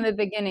right from the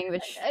beginning,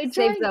 which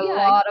saves a yeah,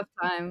 lot of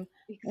time.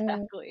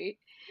 Exactly.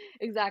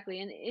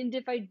 And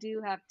if I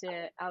do have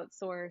to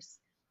outsource,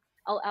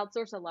 I'll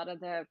outsource a lot of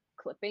the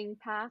clipping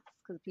paths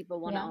because people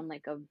want it Yeah. on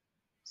like a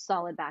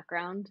solid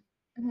background.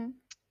 Hmm.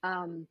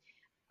 Um,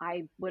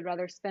 I would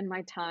rather spend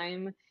my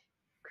time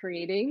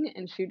creating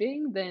and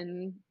shooting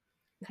than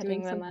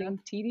Cutting doing them out. something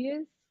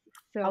tedious.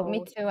 Oh, me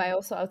So too. I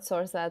also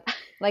outsource that,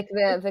 like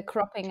the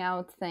cropping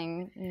out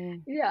thing.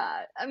 Mm.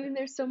 yeah, I mean,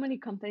 there's so many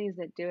companies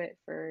that do it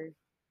for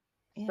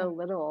so Yeah,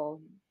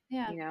 little,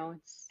 yeah, you know,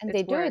 and they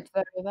it's do worth it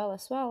very well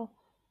as well.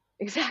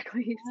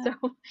 exactly. Yeah.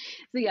 So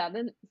yeah,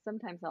 then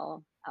sometimes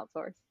I'll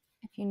outsource.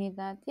 If you need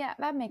that, yeah,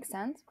 that makes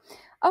sense.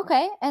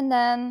 Okay, and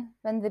then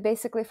when the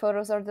basically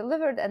photos are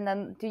delivered, and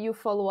then do you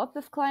follow up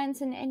with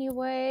clients in any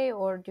way,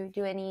 or do you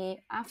do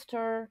any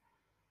after,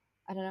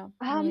 I don't know,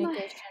 Um,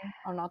 communication,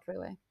 or not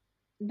really?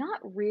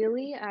 Not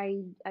really.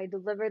 I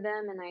deliver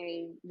them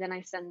and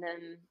I send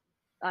them.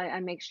 I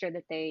make sure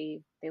that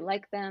they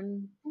like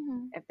them.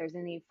 Hmm. If there's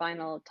any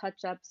final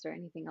touch ups or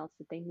anything else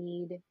that they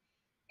need,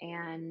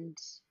 and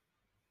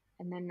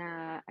then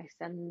I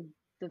send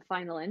the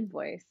final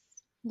invoice,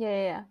 Yeah,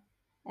 yeah, yeah.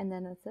 And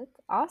then that's it.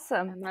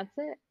 Awesome. and that's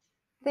it.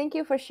 Thank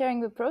you for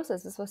sharing the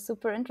process. This was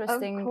super Of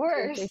interesting to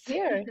course.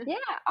 hear. Yeah,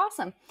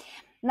 awesome.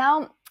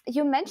 Now,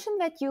 you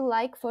mentioned that you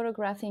like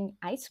photographing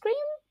ice cream,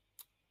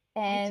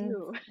 I and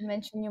do. you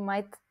mentioned you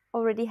might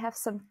already have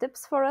some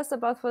tips for us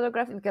about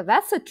photographing because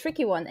that's a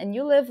tricky one. And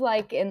you live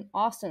like in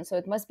Austin, so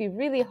it must be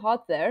really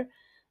hot there.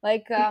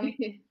 Like,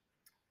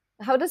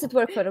 how does it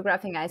work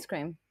photographing ice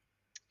cream?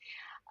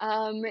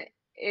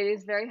 It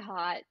is very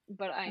hot,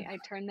 but I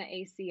turn the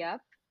AC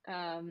up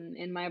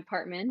in my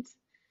apartment,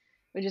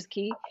 which is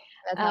key.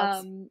 That helps.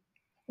 Um,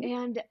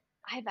 and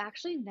I've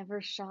actually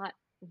never shot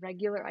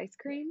regular ice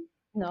cream,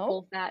 No?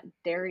 full fat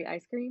dairy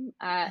ice cream.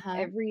 Uh-huh.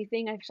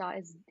 Everything I've shot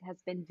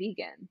has been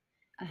vegan,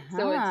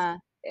 so Uh-huh.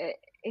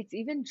 it's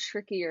even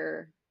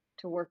trickier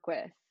to work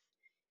with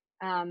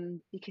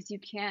because you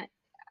can't.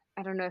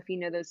 I don't know if you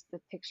know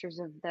the pictures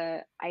of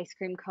the ice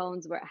cream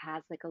cones where it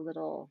has like a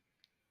little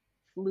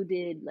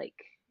fluted like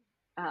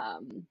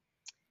um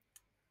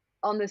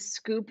on the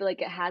scoop,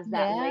 like it has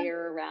that Yeah,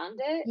 layer around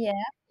it. yeah,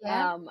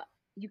 yeah. Um,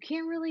 you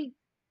can't really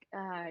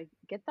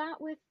get that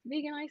with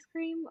vegan ice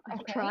cream. I've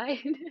Okay. tried.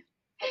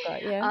 Okay,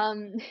 yeah.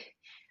 um,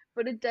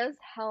 but it does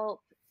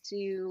help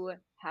to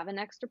have an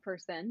extra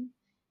person.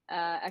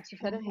 Extra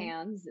set of Uh-huh.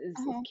 hands is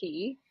Uh-huh.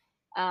 key.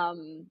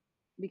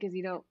 Because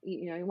you don't,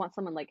 you want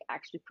someone like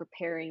actually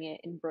preparing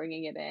it and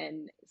bringing it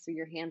in so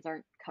your hands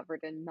aren't covered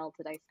in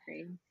melted ice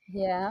cream.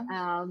 Yeah.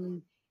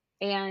 Um,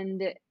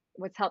 and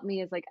what's helped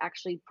me is like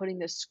actually putting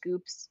the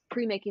scoops,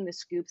 pre-making the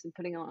scoops and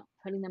putting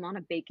them on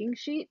a baking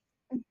sheet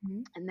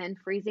Mhm. and then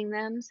freezing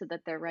them so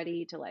that they're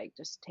ready to like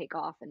just take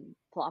off and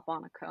plop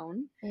on a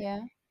cone.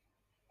 Yeah.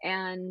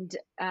 And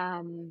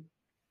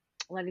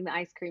letting the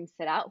ice cream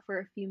sit out for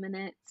a few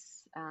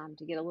minutes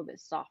to get a little bit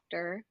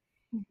softer.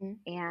 Mhm.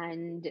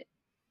 And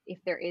if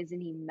there is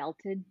any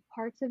melted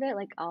parts of it,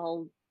 like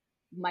I'll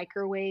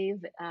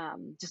microwave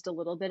just a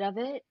little bit of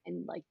it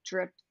and like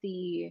drip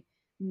the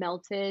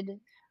melted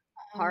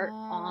part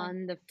Ah,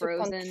 on the to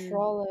frozen.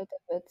 control it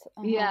a bit.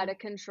 Yeah, Uh-huh. to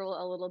control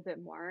a little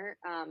bit more.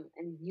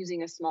 And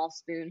using a small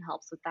spoon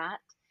helps with that.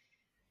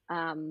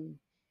 Um,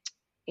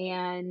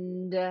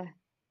 and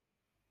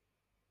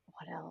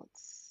what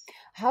else?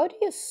 How do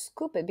you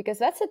scoop it? Because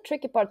that's a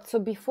tricky part. So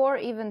before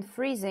even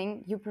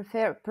freezing, you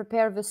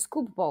prepare the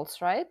scoop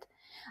balls, right?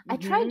 I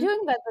tried Hmm. doing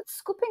that, but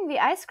scooping the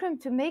ice cream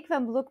to make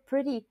them look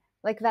pretty,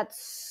 like that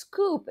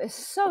scoop is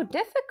so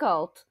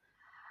difficult.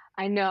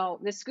 I know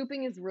the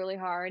scooping is really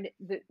hard.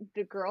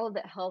 The girl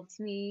that helped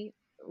me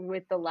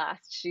with the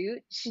last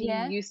shoot, she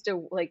Yeah. used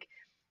to like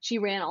she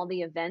ran all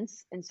the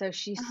events and so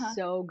she's Uh-huh.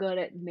 so good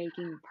at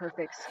making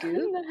perfect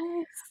scoop.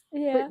 Nice.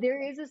 But Yeah.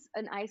 there is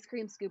an ice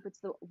cream scoop. It's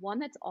the one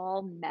that's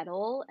all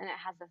metal and it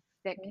has a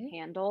thick Okay.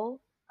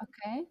 handle.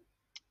 Okay.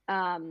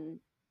 Um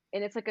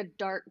and it's like a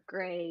dark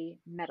gray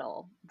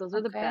metal. Those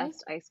are the Okay.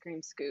 best ice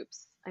cream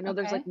scoops. I know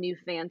there's Okay. like new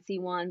fancy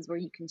ones where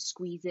you can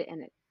squeeze it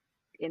and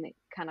it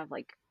kind of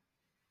like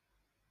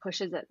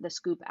pushes the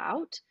scoop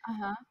out.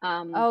 Uh-huh.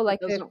 Oh, But like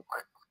those a don't.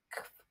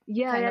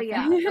 Yeah, kind yeah, of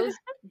yeah. thing.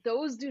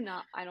 Those do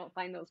not. I don't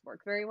find those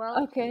work very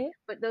well. Okay.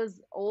 But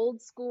those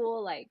old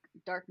school like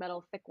dark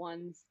metal thick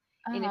ones,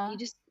 and if Uh-huh.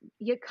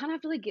 you kind of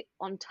have to like get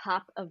on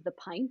top of the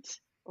pint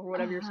or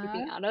whatever you're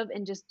scooping Uh-huh. out of,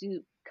 and just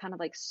do kind of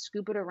like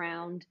scoop it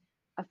around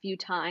a few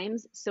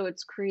times, so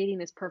it's creating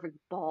this perfect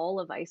ball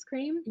of ice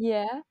cream.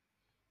 Yeah.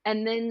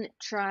 And then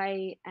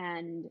try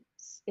and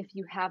if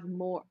you have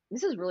more.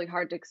 This is really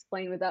hard to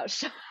explain without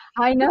showing.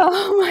 I know.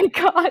 Oh my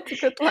God.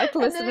 Good luck,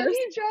 And then if listeners.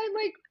 you try and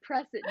like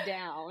press it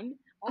down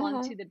Uh-huh.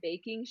 onto the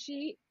baking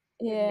sheet,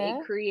 it may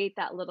Yeah. create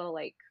that little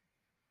like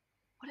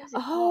what is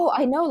it Oh,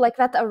 I called? know, like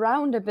that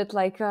around a bit,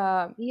 like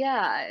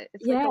Yeah,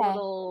 it's like a yeah,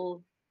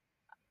 little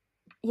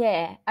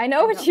yeah. I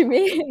know I what don't you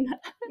mean.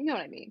 you know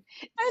what I mean.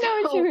 I know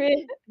what you So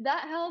mean.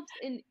 that helps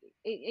and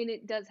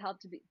it does help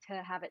to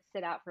have it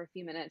sit out for a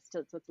few minutes so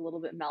it's a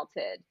little bit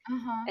melted.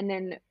 Uh-huh. And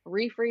then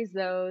refreeze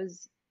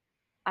those.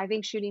 I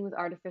think shooting with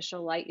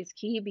artificial light is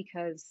key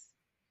because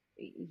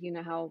you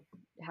know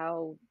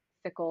how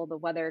fickle the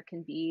weather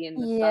can be, and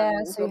the sun Yeah,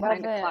 will so go you have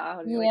behind a cloud.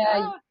 And you're like, yeah,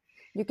 ah,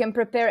 you can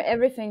prepare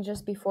everything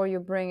just before you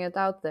bring it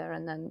out there,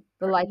 and then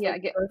the light will yeah,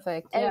 be get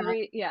perfect.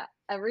 Yeah.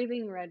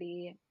 everything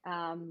ready.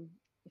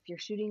 If you're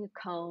shooting a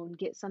cone,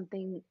 get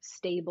something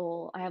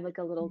stable. I have like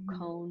a little Mhm.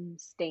 cone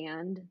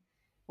stand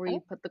where you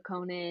Oh, put the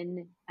cone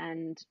in,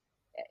 and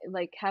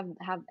like have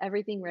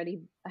everything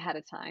ready ahead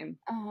of time.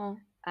 uh-huh.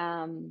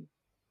 Um,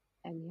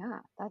 and yeah,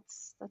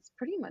 that's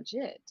pretty much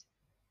it.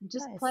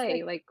 Just Nice. play.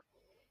 Like, Like,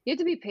 you have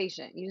to be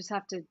patient. You just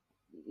have to,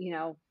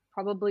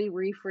 probably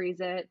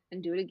refreeze it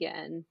and do it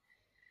again.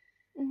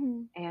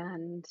 mhm.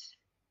 And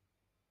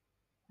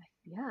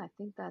yeah, I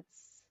think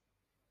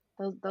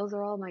those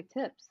are all my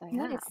tips I have.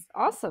 Nice.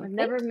 Awesome. I've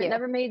Thank you.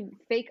 never made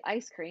fake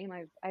ice cream.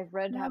 I've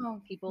read how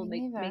No, people me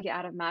make neither. it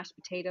out of mashed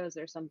potatoes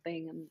or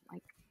something. And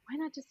like, why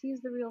not just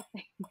use the real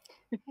thing?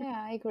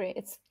 Yeah, I agree.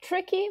 It's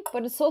tricky,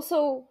 but it's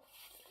also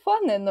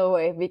fun in a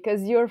way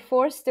because you're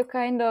forced to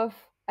kind of,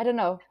 I don't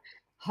know,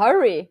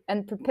 hurry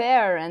and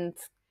prepare and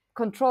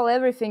control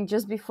everything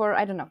just before.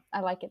 I don't know. I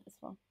like it as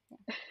well.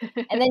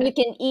 Yeah. And then you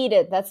can eat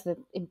it. That's the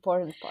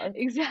important part.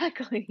 You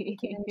Exactly.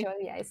 can enjoy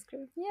the ice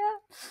cream. Yeah,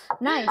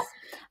 nice.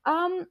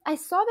 I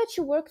saw that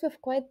you worked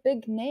with quite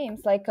big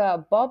names like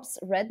Bob's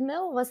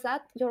Redmill. Was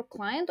that your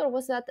client or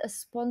was that a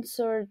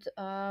sponsored,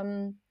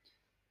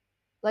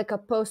 like a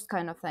post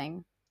kind of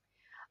thing?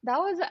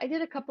 I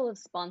did a couple of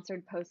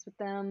sponsored posts with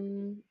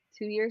them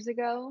 2 years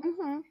ago.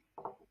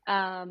 Mm-hmm.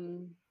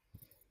 Um,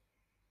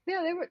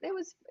 yeah,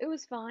 it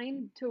was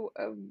fine to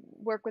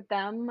work with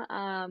them.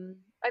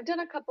 I've done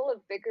a couple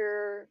of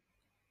bigger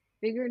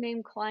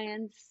name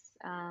clients.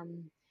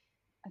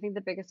 I think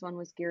the biggest one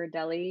was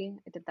Ghirardelli.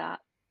 I did that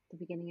at the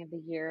beginning of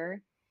the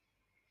year,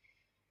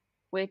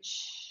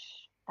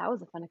 which that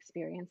was a fun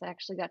experience. I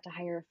actually got to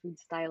hire a food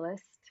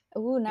stylist,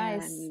 Oh,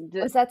 nice. and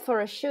Was that for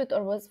a shoot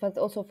or was that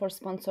also for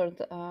sponsored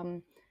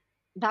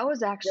that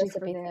was actually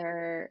recipe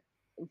thing?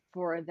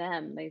 for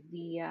them.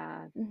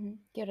 Mm-hmm.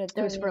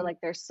 It was for Ghirardelli.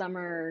 like their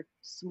summer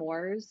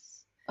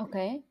s'mores.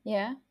 Okay,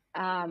 yeah.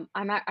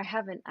 I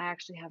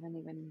actually haven't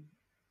even,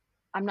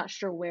 I'm not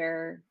sure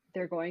where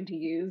they're going to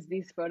use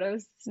these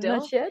photos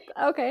Not still. yet.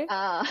 Okay.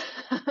 Uh,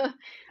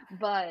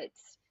 but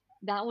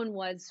that one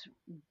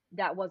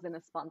that wasn't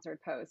a sponsored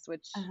post,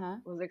 which Uh-huh.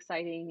 was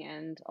exciting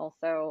and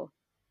also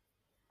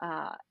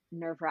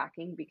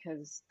nerve-wracking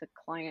because the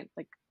client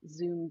like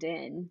zoomed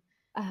in,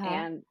 Uh-huh.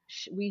 and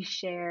we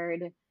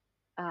shared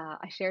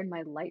I shared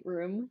my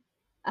Lightroom.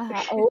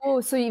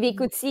 Oh, so they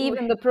could see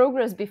even the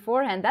progress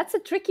beforehand. That's a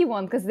tricky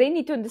one because they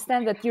need to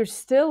understand that you're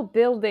still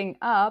building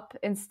up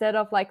instead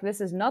of like, this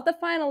is not the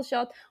final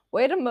shot.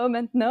 Wait a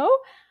moment. No,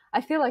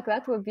 I feel like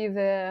that would be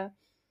the,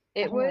 I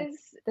It don't know,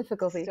 was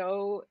difficulty.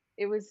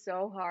 it was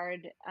so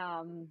hard.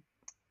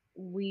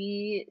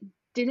 We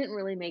didn't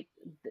really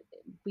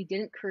we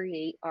didn't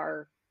create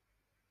our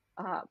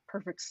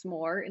perfect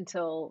s'more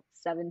until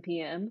 7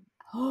 p.m.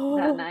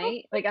 that Oh,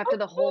 night, like after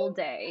the whole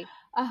day.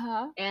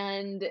 uh-huh.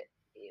 And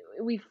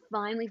we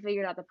finally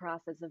figured out the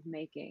process of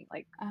making,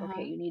 like, okay,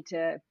 Uh-huh. you need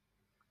to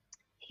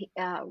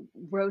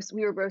roast.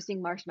 We were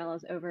roasting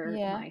marshmallows over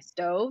Yeah. my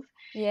stove,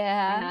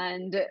 Yeah.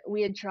 and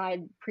we had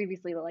tried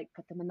previously to like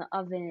put them in the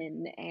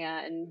oven.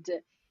 And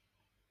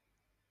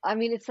I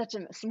mean, it's such a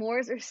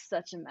s'mores are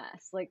such a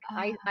mess. Like,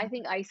 I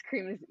think ice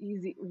cream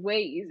is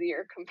way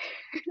easier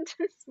compared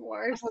to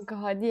s'mores. Oh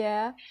God,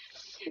 yeah.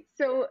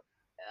 So,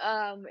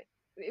 um,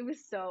 I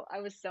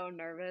was so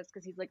nervous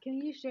because he's like, "Can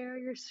you share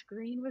your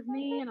screen with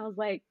me?" And I was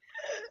like,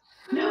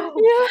 "No,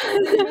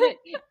 wait a Yeah. minute.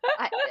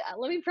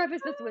 Let me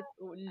preface this with,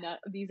 no,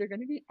 these are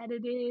going to be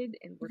edited,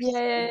 and Yeah,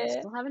 yeah, we yeah.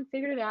 still haven't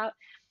figured it out."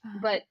 Uh-huh.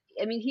 But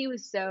I mean, he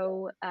was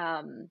so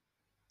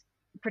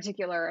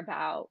particular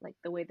about like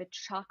the way the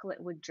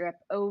chocolate would drip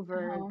over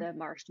Uh-huh. the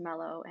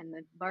marshmallow, and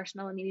the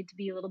marshmallow needed to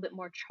be a little bit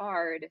more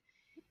charred.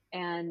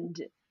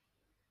 And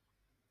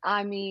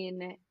I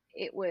mean,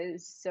 it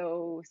was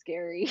so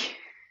scary.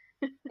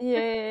 Yeah,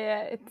 yeah,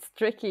 yeah. It's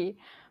tricky.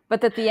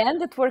 But at the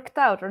end it worked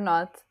out or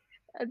not?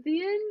 At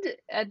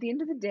the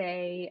end of the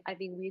day, I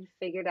think we'd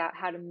figured out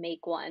how to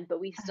make one, but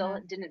we still Uh-huh.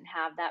 didn't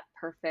have that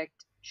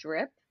perfect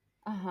drip.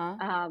 Uh-huh.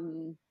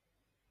 Um,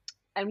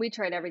 and we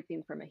tried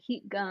everything from a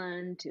heat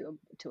gun to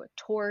a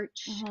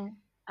torch. Uh-huh.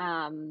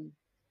 Um,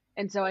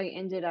 and so I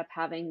ended up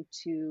having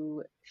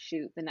to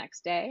shoot the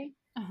next day,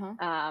 Uh-huh.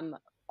 um,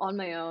 on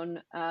my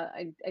own.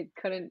 I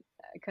couldn't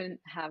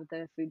have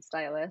the food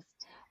stylist.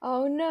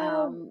 Oh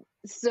no.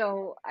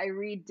 So I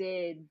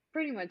redid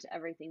pretty much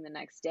everything the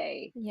next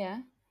day,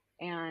 Yeah.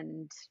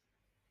 and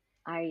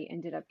I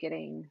ended up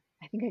getting,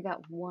 I think I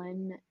got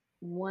one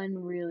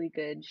really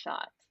good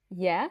shot,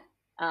 Yeah.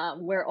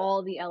 where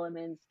all the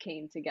elements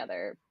came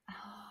together.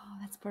 Oh,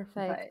 that's But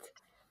perfect.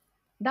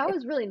 that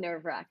was really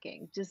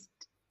nerve-wracking. Just,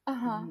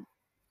 Uh-huh.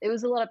 it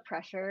was a lot of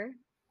pressure,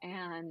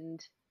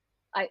 and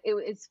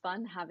it's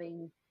fun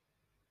having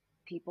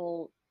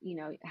people, you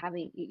have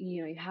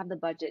the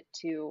budget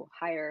to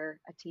hire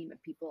a team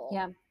of people.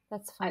 Yeah,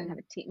 that's I didn't have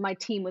fun. a team. My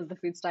team was the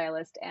food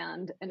stylist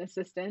and an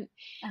assistant.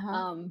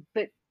 Uh-huh.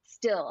 But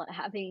still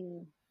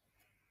having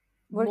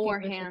Working more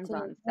with a team.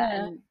 hands-on set,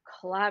 Yeah. and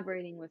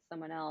collaborating with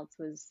someone else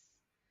was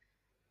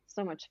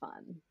so much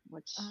fun,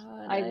 which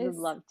Oh, I would nice.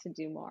 love to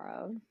do more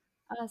of.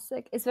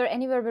 Sick. Is there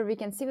anywhere where we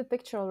can see the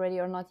picture already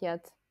or not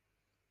yet?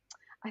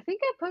 I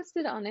think I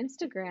posted on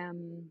Instagram a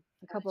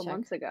Gonna couple check.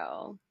 months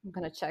ago. I'm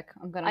gonna check.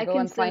 I'm gonna go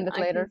and find it I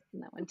can later.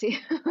 send that one to you.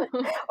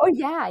 Oh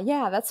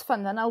yeah, that's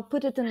fun. Then I'll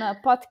put it in a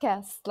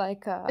podcast,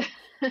 like a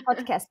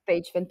podcast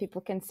page, when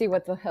people can see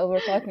what the hell we're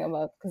talking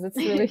about, because it's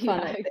really fun.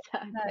 Yeah, I think.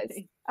 Nice.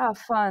 exactly. Ah,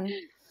 fun.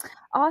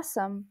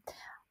 Awesome.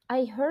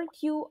 I heard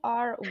you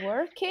are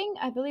working,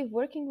 I believe,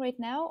 working right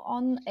now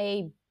on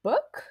a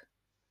book.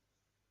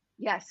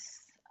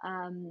 Yes.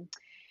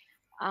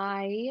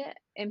 I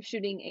am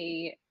shooting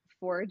a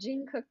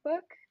foraging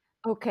cookbook.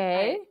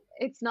 Okay.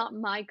 It's not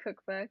my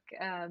cookbook.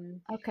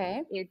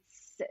 Okay.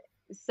 It's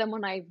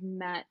someone I've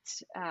met.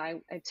 I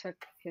took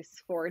his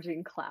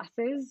foraging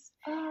classes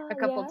a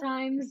couple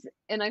times,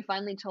 and I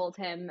finally told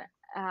him,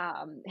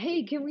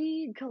 "Hey, can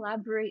we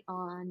collaborate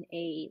on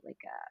a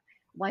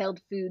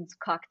wild foods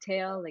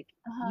cocktail? Like,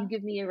 you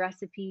give me a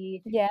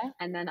recipe, Yeah.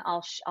 and then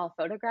I'll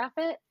photograph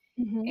it."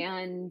 Mm-hmm.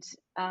 And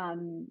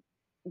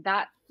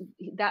that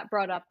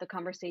brought up the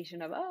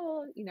conversation of,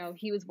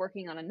 he was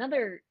working on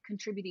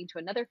contributing to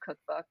another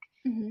cookbook.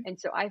 Mm-hmm. And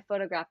so I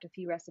photographed a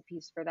few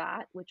recipes for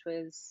that, which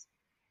was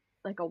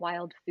like a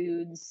wild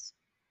foods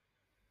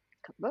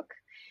cookbook.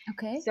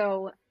 Okay.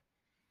 So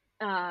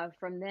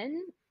from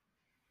then,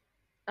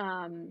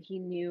 he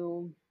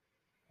knew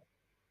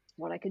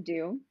what I could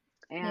do.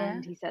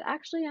 And he said,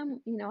 actually,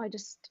 I'm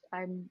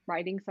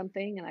writing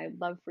something and I'd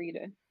love for you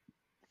to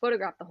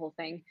photograph the whole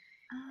thing.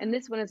 And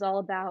this one is all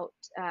about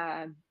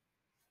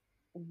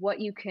what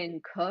you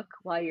can cook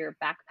while you're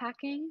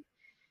backpacking.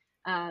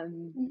 So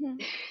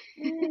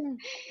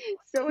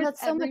it's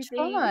That's so much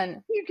everything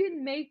fun. you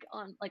can make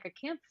on like a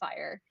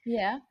campfire.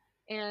 Yeah.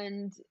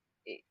 And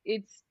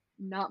it's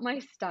not my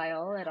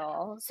style at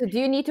all. So do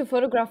you need to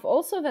photograph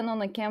also then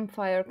on a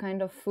campfire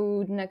kind of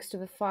food next to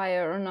the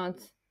fire or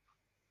not?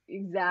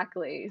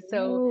 Exactly.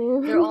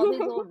 So there are all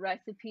these old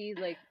recipes,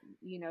 like,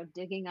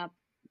 digging up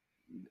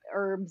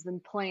herbs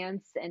and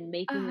plants and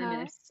making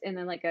them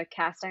in like a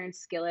cast iron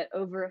skillet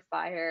over a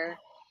fire.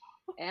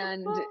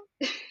 And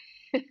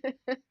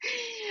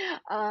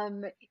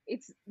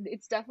it's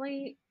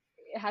definitely,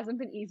 it hasn't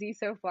been easy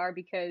so far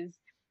because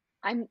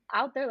I'm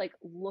out there like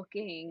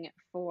looking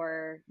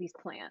for these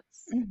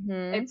plants.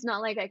 Mm-hmm. It's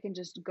not like I can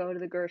just go to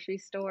the grocery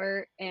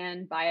store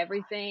and buy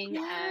everything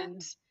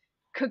and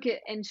cook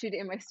it and shoot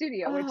it in my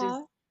studio, which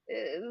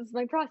is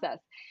my process.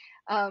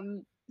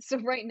 So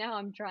right now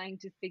I'm trying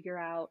to figure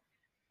out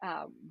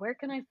where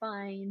can I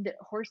find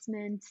horse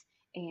mint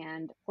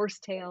and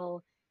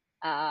horsetail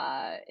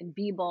and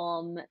bee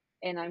balm.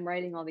 And I'm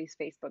writing all these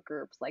Facebook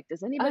groups. Like,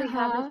 does anybody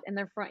have this in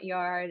their front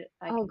yard?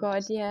 I can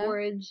just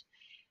forage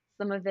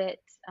some of it.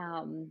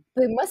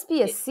 But it must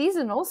be a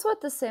season also at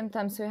the same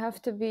time. So you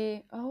have to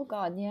be, oh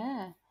God,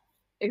 yeah.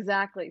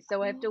 Exactly.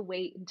 So I have to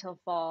wait until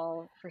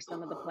fall for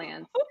some of the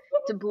plants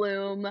to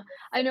bloom.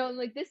 I know,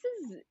 like, this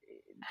is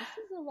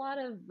a lot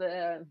of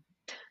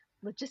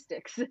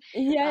logistics.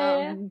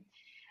 Yeah.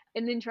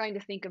 And then trying to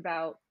think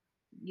about,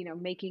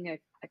 making a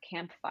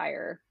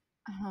campfire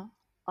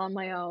on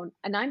my own.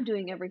 And I'm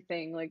doing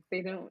everything. Like,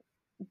 they don't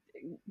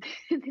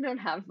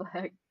have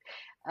like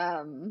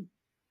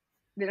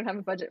they don't have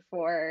a budget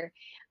for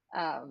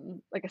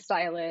like a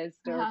stylist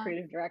or a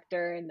creative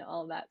director and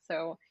all of that.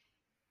 So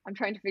I'm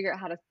trying to figure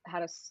out how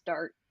to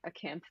start a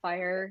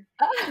campfire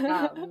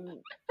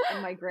in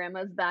my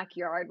grandma's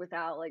backyard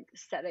without like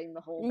setting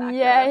the whole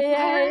backyard on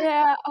fire.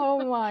 Yeah.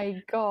 Oh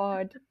my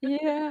God.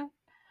 Yeah.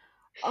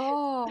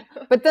 Oh,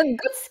 but then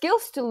good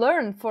skills to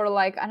learn for,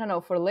 like, I don't know,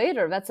 for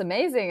later. That's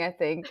amazing, I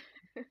think.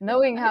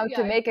 Knowing how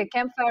to make a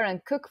campfire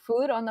and cook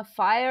food on a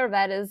fire,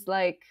 that is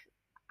like,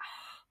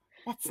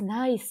 that's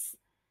nice.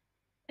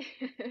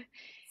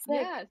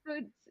 Yeah, so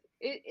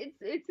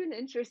it's an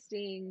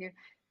interesting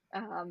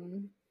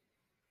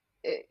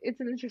it's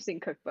an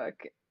interesting cookbook,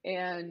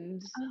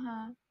 and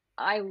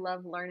I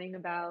love learning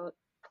about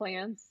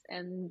plants,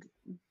 and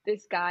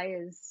this guy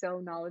is so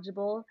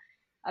knowledgeable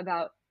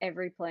about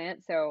every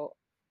plant. So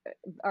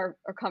our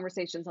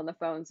conversations on the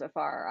phone so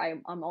far,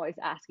 I'm always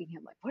asking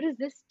him, like, what does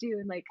this do?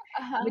 And like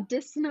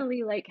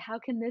medicinally, like, how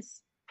can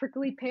this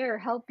prickly pear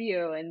help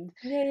you? And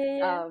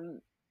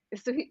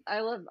so I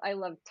love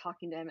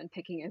talking to him and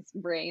picking his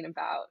brain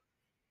about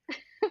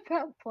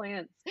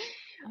plants.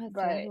 That's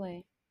but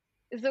lovely.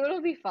 So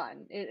it'll be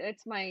fun.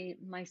 It's my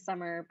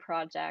summer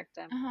project.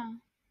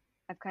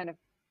 I've kind of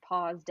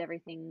paused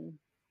everything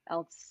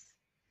else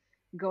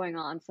going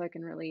on so I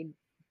can really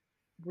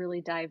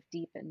dive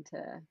deep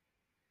into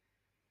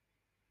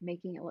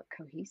making it look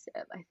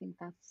cohesive. I think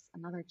that's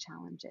another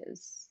challenge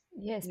is,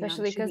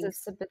 especially because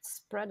it's a bit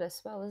spread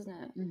as well, isn't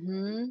it?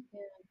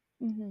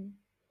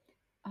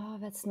 Oh,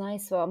 that's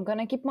nice. Well, I'm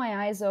gonna keep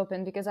my eyes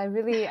open because I'm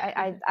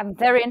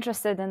very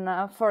interested in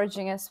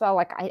foraging as well.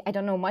 Like, I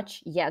don't know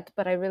much yet,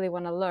 but I really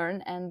want to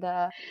learn, and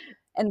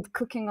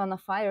cooking on a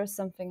fire is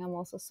something I'm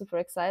also super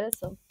excited.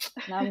 So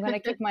now I'm gonna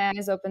keep my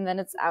eyes open. Then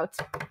it's out.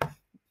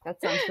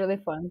 That sounds really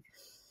fun.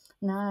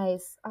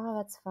 Nice. Oh,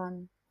 that's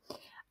fun.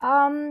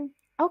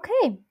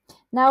 Okay.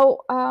 Now,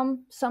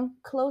 some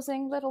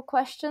closing little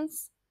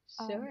questions.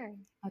 Sure.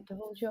 Not to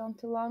hold you on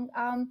too long.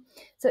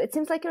 So it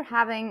seems like you're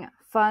having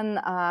fun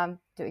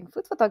doing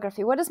food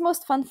photography. What is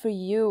most fun for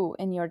you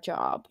in your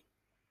job?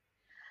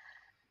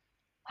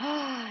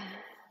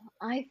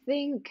 I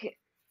think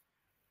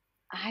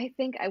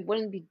I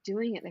wouldn't be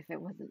doing it if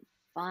it wasn't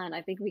fun.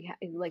 I think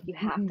like you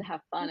have to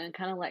have fun and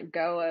kind of let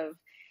go of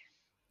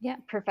Yeah.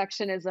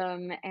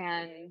 perfectionism.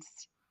 And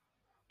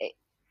it,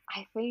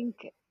 I think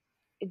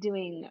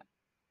doing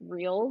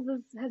reels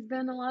has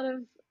been a lot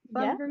of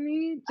fun Yeah. for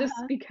me, just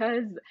Uh-huh.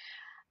 because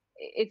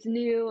it's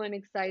new and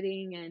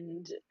exciting,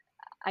 and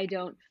I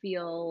don't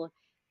feel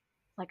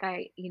like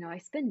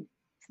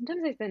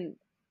sometimes I spend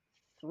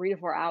 3 to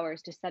 4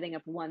 hours just setting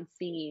up one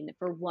scene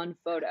for one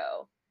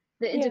photo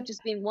that ends Yeah. up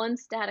just being one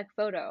static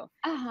photo.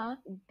 Uh-huh.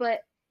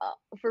 But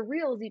for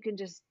reels, you can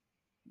just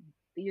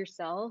be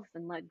yourself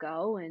and let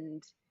go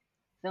and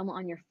film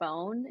on your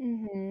phone.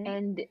 Mm-hmm.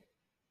 And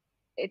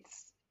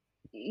it's,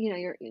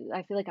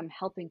 I feel like I'm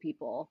helping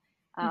people.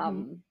 Mm-hmm.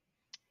 Um,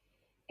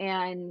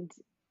 and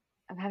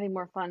I'm having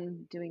more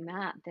fun doing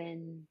that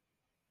than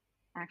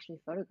actually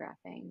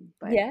photographing.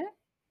 But Yeah.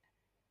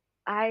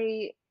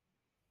 I,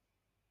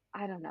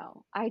 I don't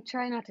know. I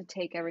try not to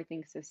take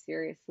everything so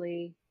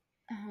seriously.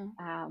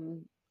 Uh-huh.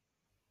 Um,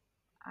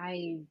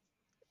 I,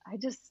 I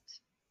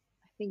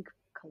think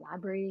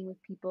collaborating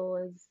with people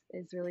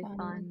is really Fun.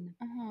 fun.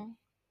 Uh-huh.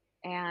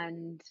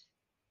 And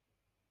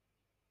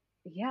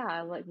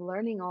yeah, like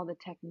learning all the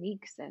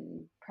techniques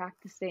and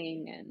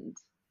practicing and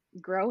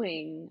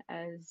growing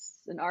as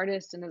an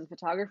artist and as a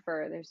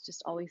photographer. There's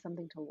just always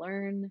something to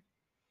learn.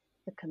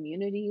 The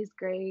community is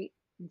great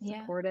and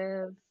Yeah.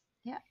 supportive.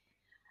 Yeah.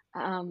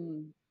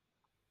 Um,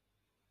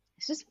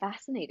 it's just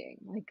fascinating.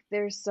 Like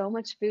there's so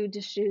much food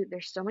to shoot.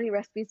 There's so many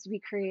recipes to be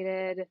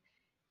created,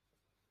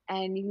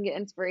 and you can get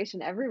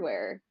inspiration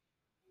everywhere.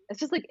 It's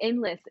just like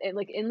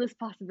endless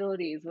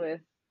possibilities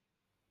with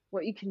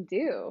what you can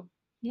do.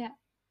 Yeah.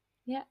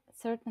 Yeah.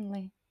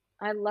 Certainly.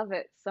 I love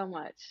it so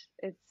much.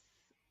 It's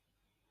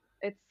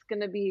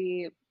gonna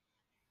be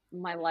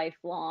my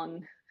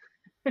lifelong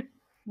Yeah.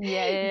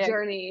 Yeah. Yeah.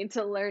 journey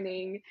to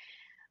learning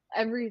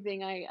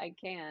everything I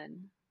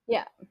can.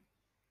 Yeah.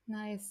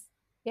 Nice.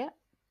 Yeah.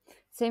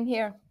 Same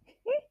here.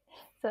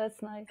 So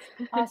that's nice.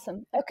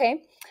 Awesome.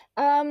 Okay.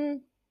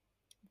 Um,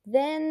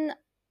 then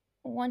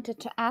wanted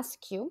to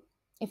ask you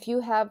if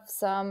you have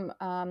some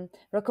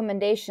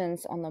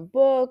recommendations on the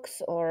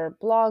books or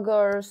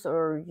bloggers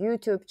or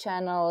YouTube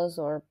channels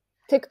or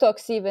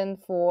TikToks even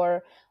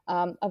for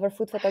other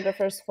food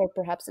photographers for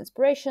perhaps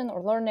inspiration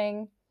or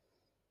learning.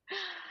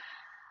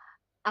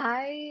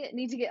 I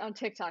need to get on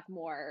TikTok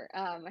more.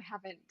 I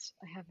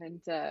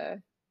haven't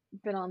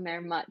been on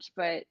there much,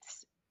 but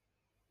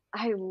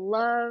I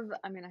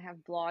have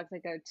blogs I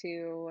go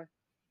to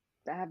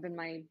that have been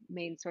my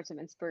main source of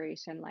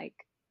inspiration. Like,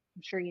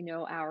 I'm sure you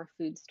know Our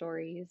Food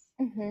Stories.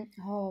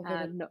 Oh,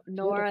 really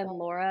Nora and beautiful.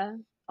 Laura.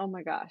 Oh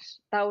my gosh,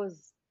 that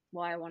was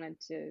why I wanted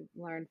to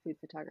learn food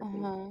photography.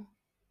 Uh-huh.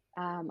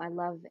 I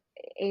love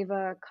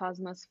Ava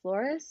Cosmos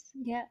Flores.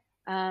 Yeah.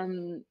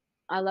 Um,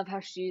 I love how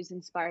she's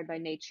inspired by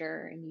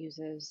nature and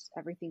uses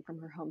everything from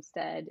her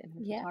homestead and her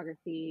Yeah.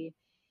 photography.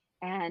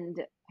 And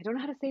I don't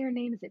know how to say her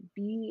name. Is it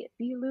B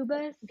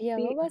Lubis?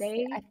 Villalobos?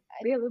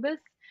 B Lubis?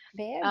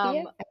 Bea?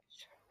 Um,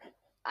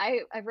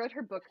 I've read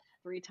her book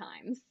 3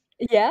 times.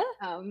 Yeah.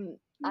 I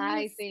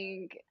Nice.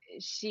 think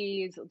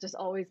she's just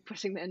always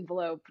pushing the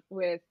envelope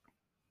with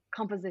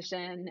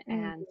composition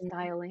and Mhm.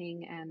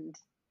 styling, and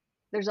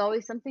there's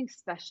always something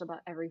special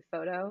about every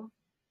photo.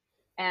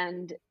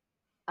 And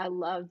I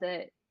love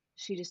that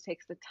she just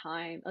takes the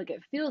time, like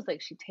it feels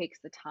like she takes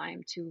the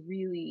time to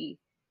really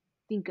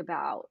think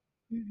about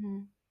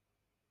Mhm.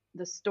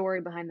 the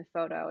story behind the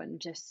photo, and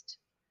just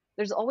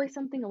there's always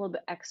something a little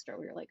bit extra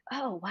where you're like,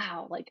 oh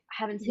wow, like I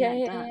haven't seen Yeah, that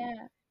yeah, done.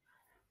 yeah.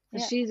 So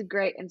Yeah. she's a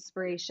great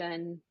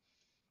inspiration.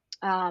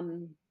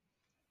 Um,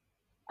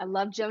 I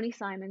love Joni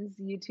Simon's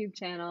YouTube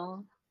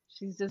channel.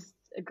 She's just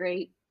a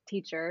great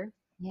teacher.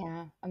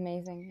 Yeah.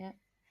 Amazing. Yeah.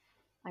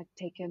 I've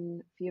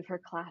taken a few of her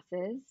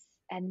classes.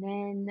 And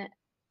then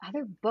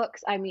other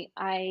books.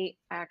 I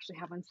actually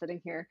have one sitting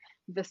here.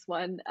 This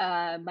one,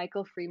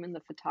 Michael Freeman,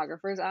 The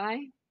Photographer's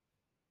Eye.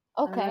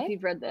 I don't know if Okay.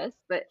 you've read this,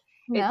 but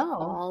it's No.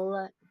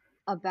 all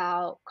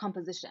about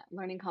composition,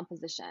 learning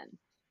composition.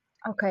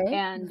 Okay. The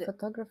And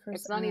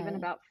photographer's it's not even eye.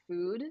 about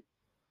food,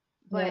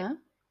 but Yeah.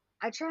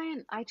 I try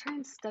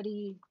and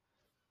study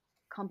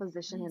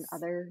composition in Nice.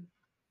 other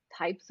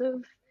types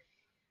of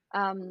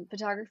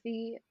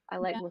photography. I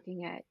like Yeah.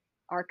 looking at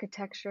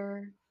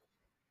architecture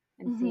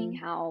and seeing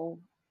Mm-hmm. how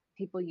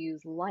people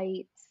use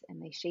light,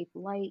 and they shape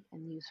light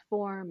and use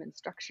form and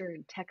structure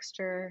and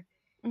texture.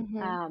 Mm-hmm.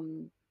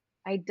 Um,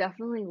 I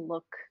definitely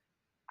look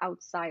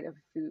outside of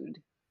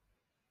food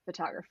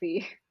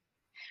photography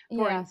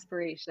for Yeah.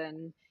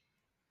 inspiration.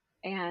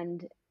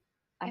 And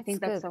I That's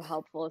think that's good. so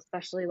helpful,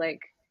 especially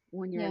like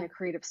when you're in Yeah. a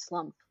creative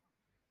slump.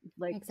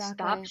 Like, stop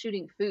Exactly.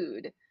 shooting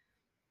food,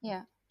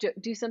 Yeah.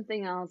 do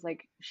something else,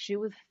 like shoot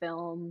with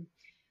film,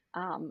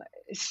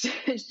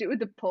 shoot with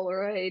the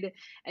Polaroid,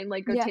 and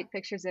like go Yeah. take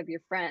pictures of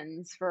your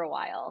friends for a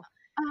while.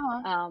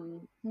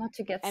 Not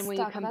to get And when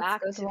you stuck. come That's a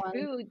back good to one.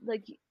 food,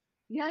 like,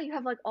 yeah, you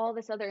have like all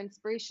this other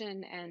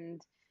inspiration,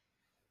 and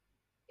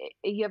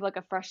you have like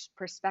a fresh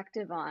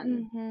perspective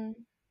on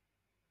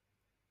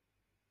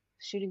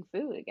shooting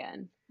food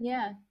again.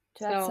 Yeah,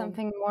 to have So,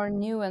 something more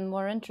new and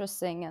more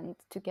interesting and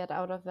to get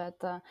out of it.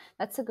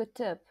 That's a good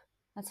tip.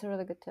 That's a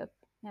really good tip.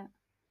 Yeah,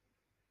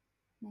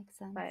 makes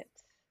sense. but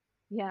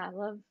yeah, I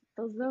love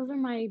those. Those are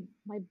my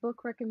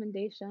book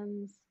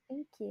recommendations.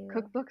 Thank you.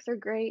 Cookbooks are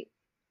great.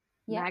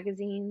 Yeah.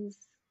 Magazines.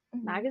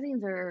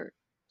 Magazines are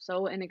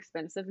so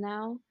inexpensive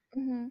now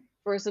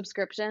for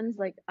subscriptions.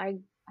 Like I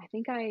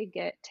think I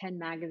get 10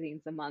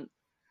 magazines a month.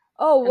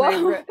 Oh,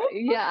 And wow.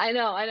 yeah, I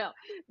know.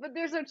 But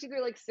they're so cheap.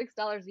 They're like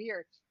 $6 a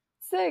year.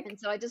 Sick. And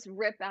so I just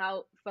rip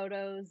out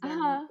photos,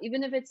 and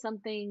even if it's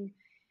something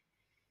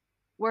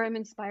where I'm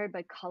inspired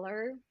by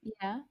color,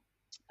 Yeah.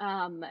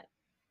 and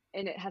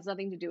it has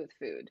nothing to do with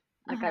food.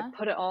 Like I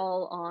put it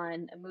all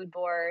on a mood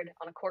board,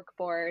 on a cork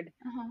board,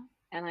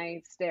 and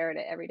I stare at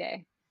it every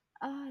day.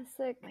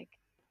 Sick. Like,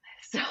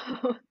 so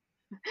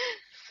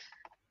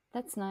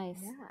that's nice.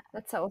 yeah.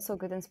 That's also a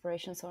good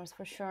inspiration source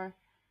for sure.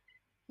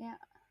 Yeah,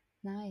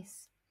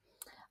 nice.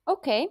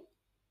 Okay.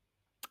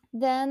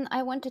 Then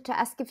I wanted to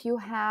ask if you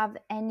have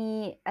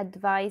any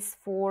advice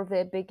for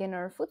the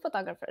beginner food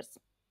photographers.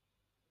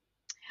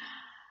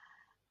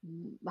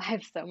 I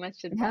have so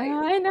much advice.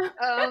 I know.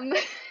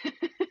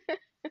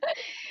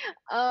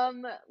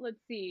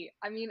 Let's see.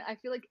 I mean, I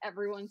feel like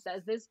everyone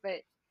says this,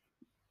 but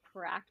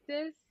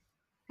practice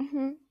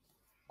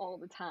all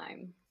the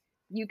time.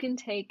 You can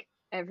take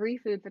every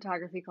food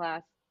photography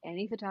class,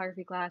 any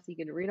photography class, you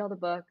can read all the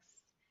books,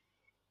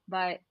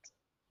 but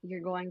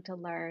you're going to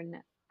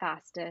learn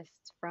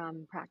fastest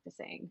from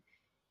practicing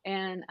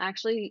and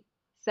actually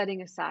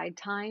setting aside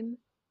time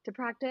to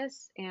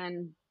practice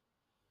and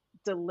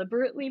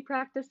deliberately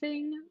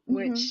practicing,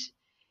 which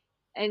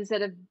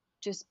instead of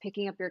just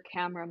picking up your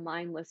camera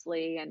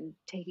mindlessly and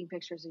taking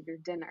pictures of your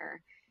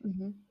dinner,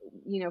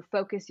 you know,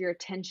 focus your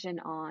attention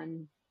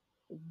on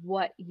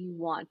what you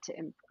want to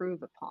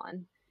improve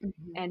upon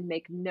and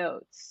make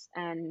notes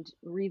and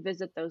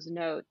revisit those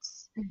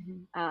notes.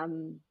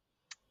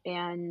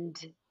 And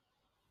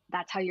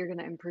that's how you're going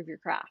to improve your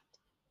craft,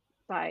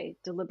 by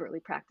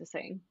deliberately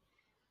practicing.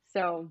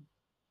 So,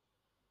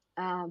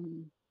 that's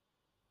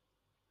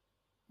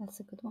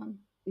a good one.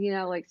 You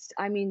know, like,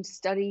 I mean,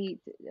 study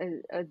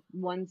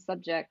one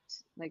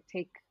subject, like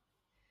take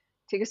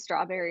a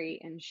strawberry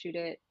and shoot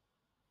it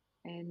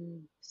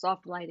in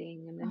soft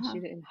lighting, and then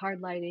shoot it in hard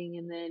lighting,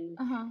 and then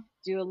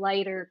do a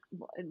lighter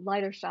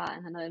shot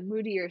and then a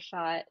moodier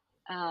shot,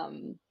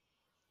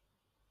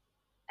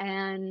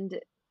 and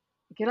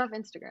get off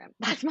Instagram.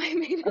 That's my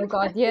main advice. Oh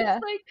God, yeah.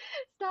 Like,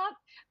 stop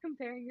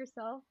comparing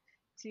yourself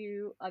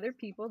to other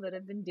people that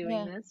have been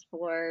doing this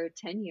for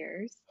 10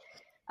 years,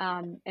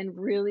 and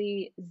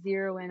really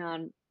zero in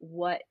on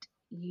what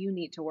you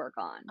need to work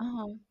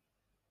on,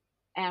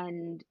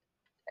 and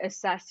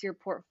assess your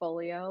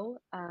portfolio,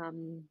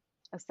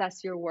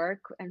 assess your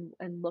work, and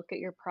look at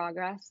your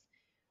progress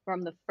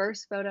from the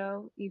first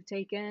photo you've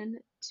taken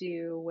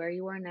to where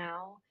you are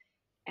now,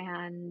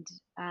 and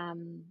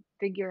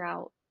figure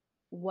out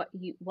what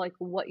you like,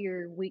 what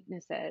your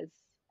weakness is,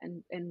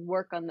 and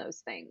work on those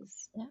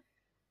things.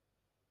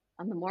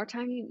 And the more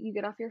time you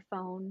get off your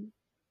phone,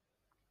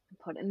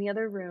 put it in the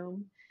other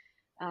room,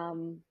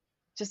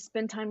 just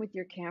spend time with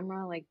your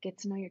camera, like get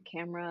to know your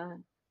camera,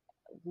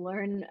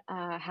 learn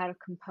how to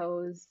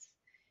compose,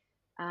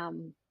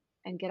 and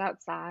get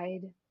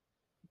outside,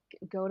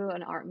 go to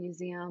an art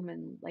museum,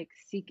 and like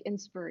seek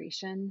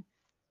inspiration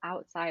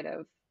outside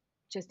of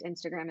just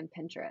Instagram and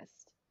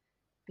Pinterest,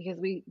 because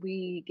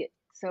we get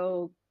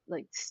so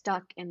like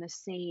stuck in the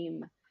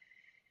same,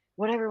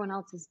 what everyone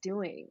else is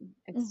doing.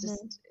 It's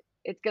just,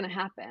 it's gonna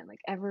happen. Like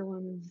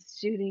everyone's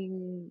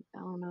shooting, I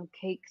don't know,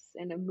 cakes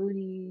and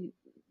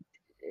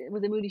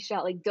with a moody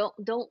shot. Like don't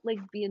like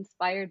be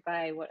inspired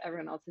by what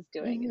everyone else is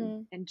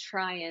doing, and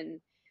try and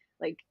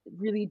like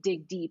really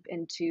dig deep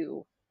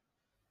into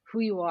who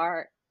you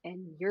are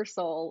and your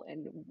soul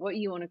and what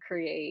you want to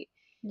create.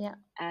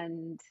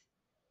 And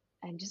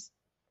just,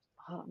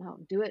 I don't know,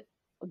 do it.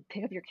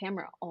 Pick up your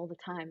camera all the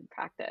time,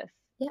 practice.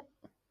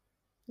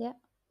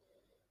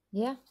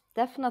 Yeah,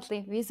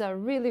 definitely. These are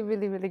really,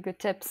 really, really good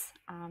tips.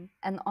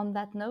 And on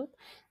that note,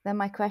 then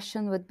my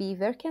question would be,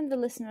 where can the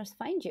listeners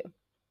find you?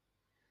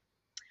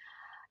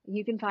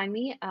 You can find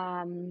me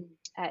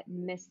at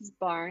Mrs.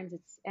 Barnes.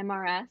 It's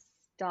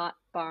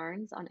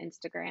mrs.barnes on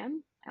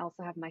Instagram. I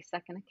also have my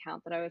second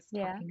account that I was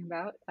talking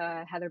about,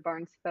 Heather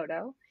Barnes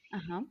Photo.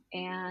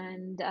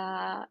 And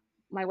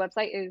my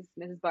website is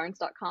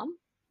mrsbarnes.com.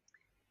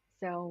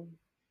 So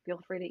feel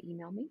free to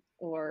email me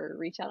or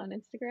reach out on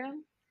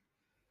Instagram.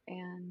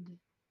 And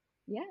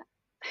yeah.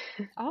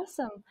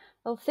 Awesome.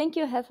 Well, thank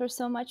you, Heather,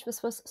 so much.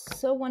 This was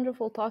so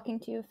wonderful talking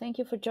to you. Thank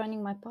you for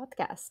joining my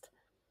podcast.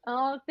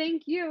 Oh,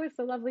 thank you. It's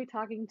so lovely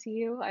talking to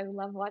you. I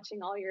love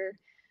watching all your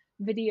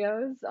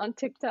videos on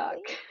TikTok.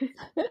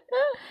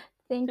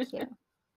 Thank you.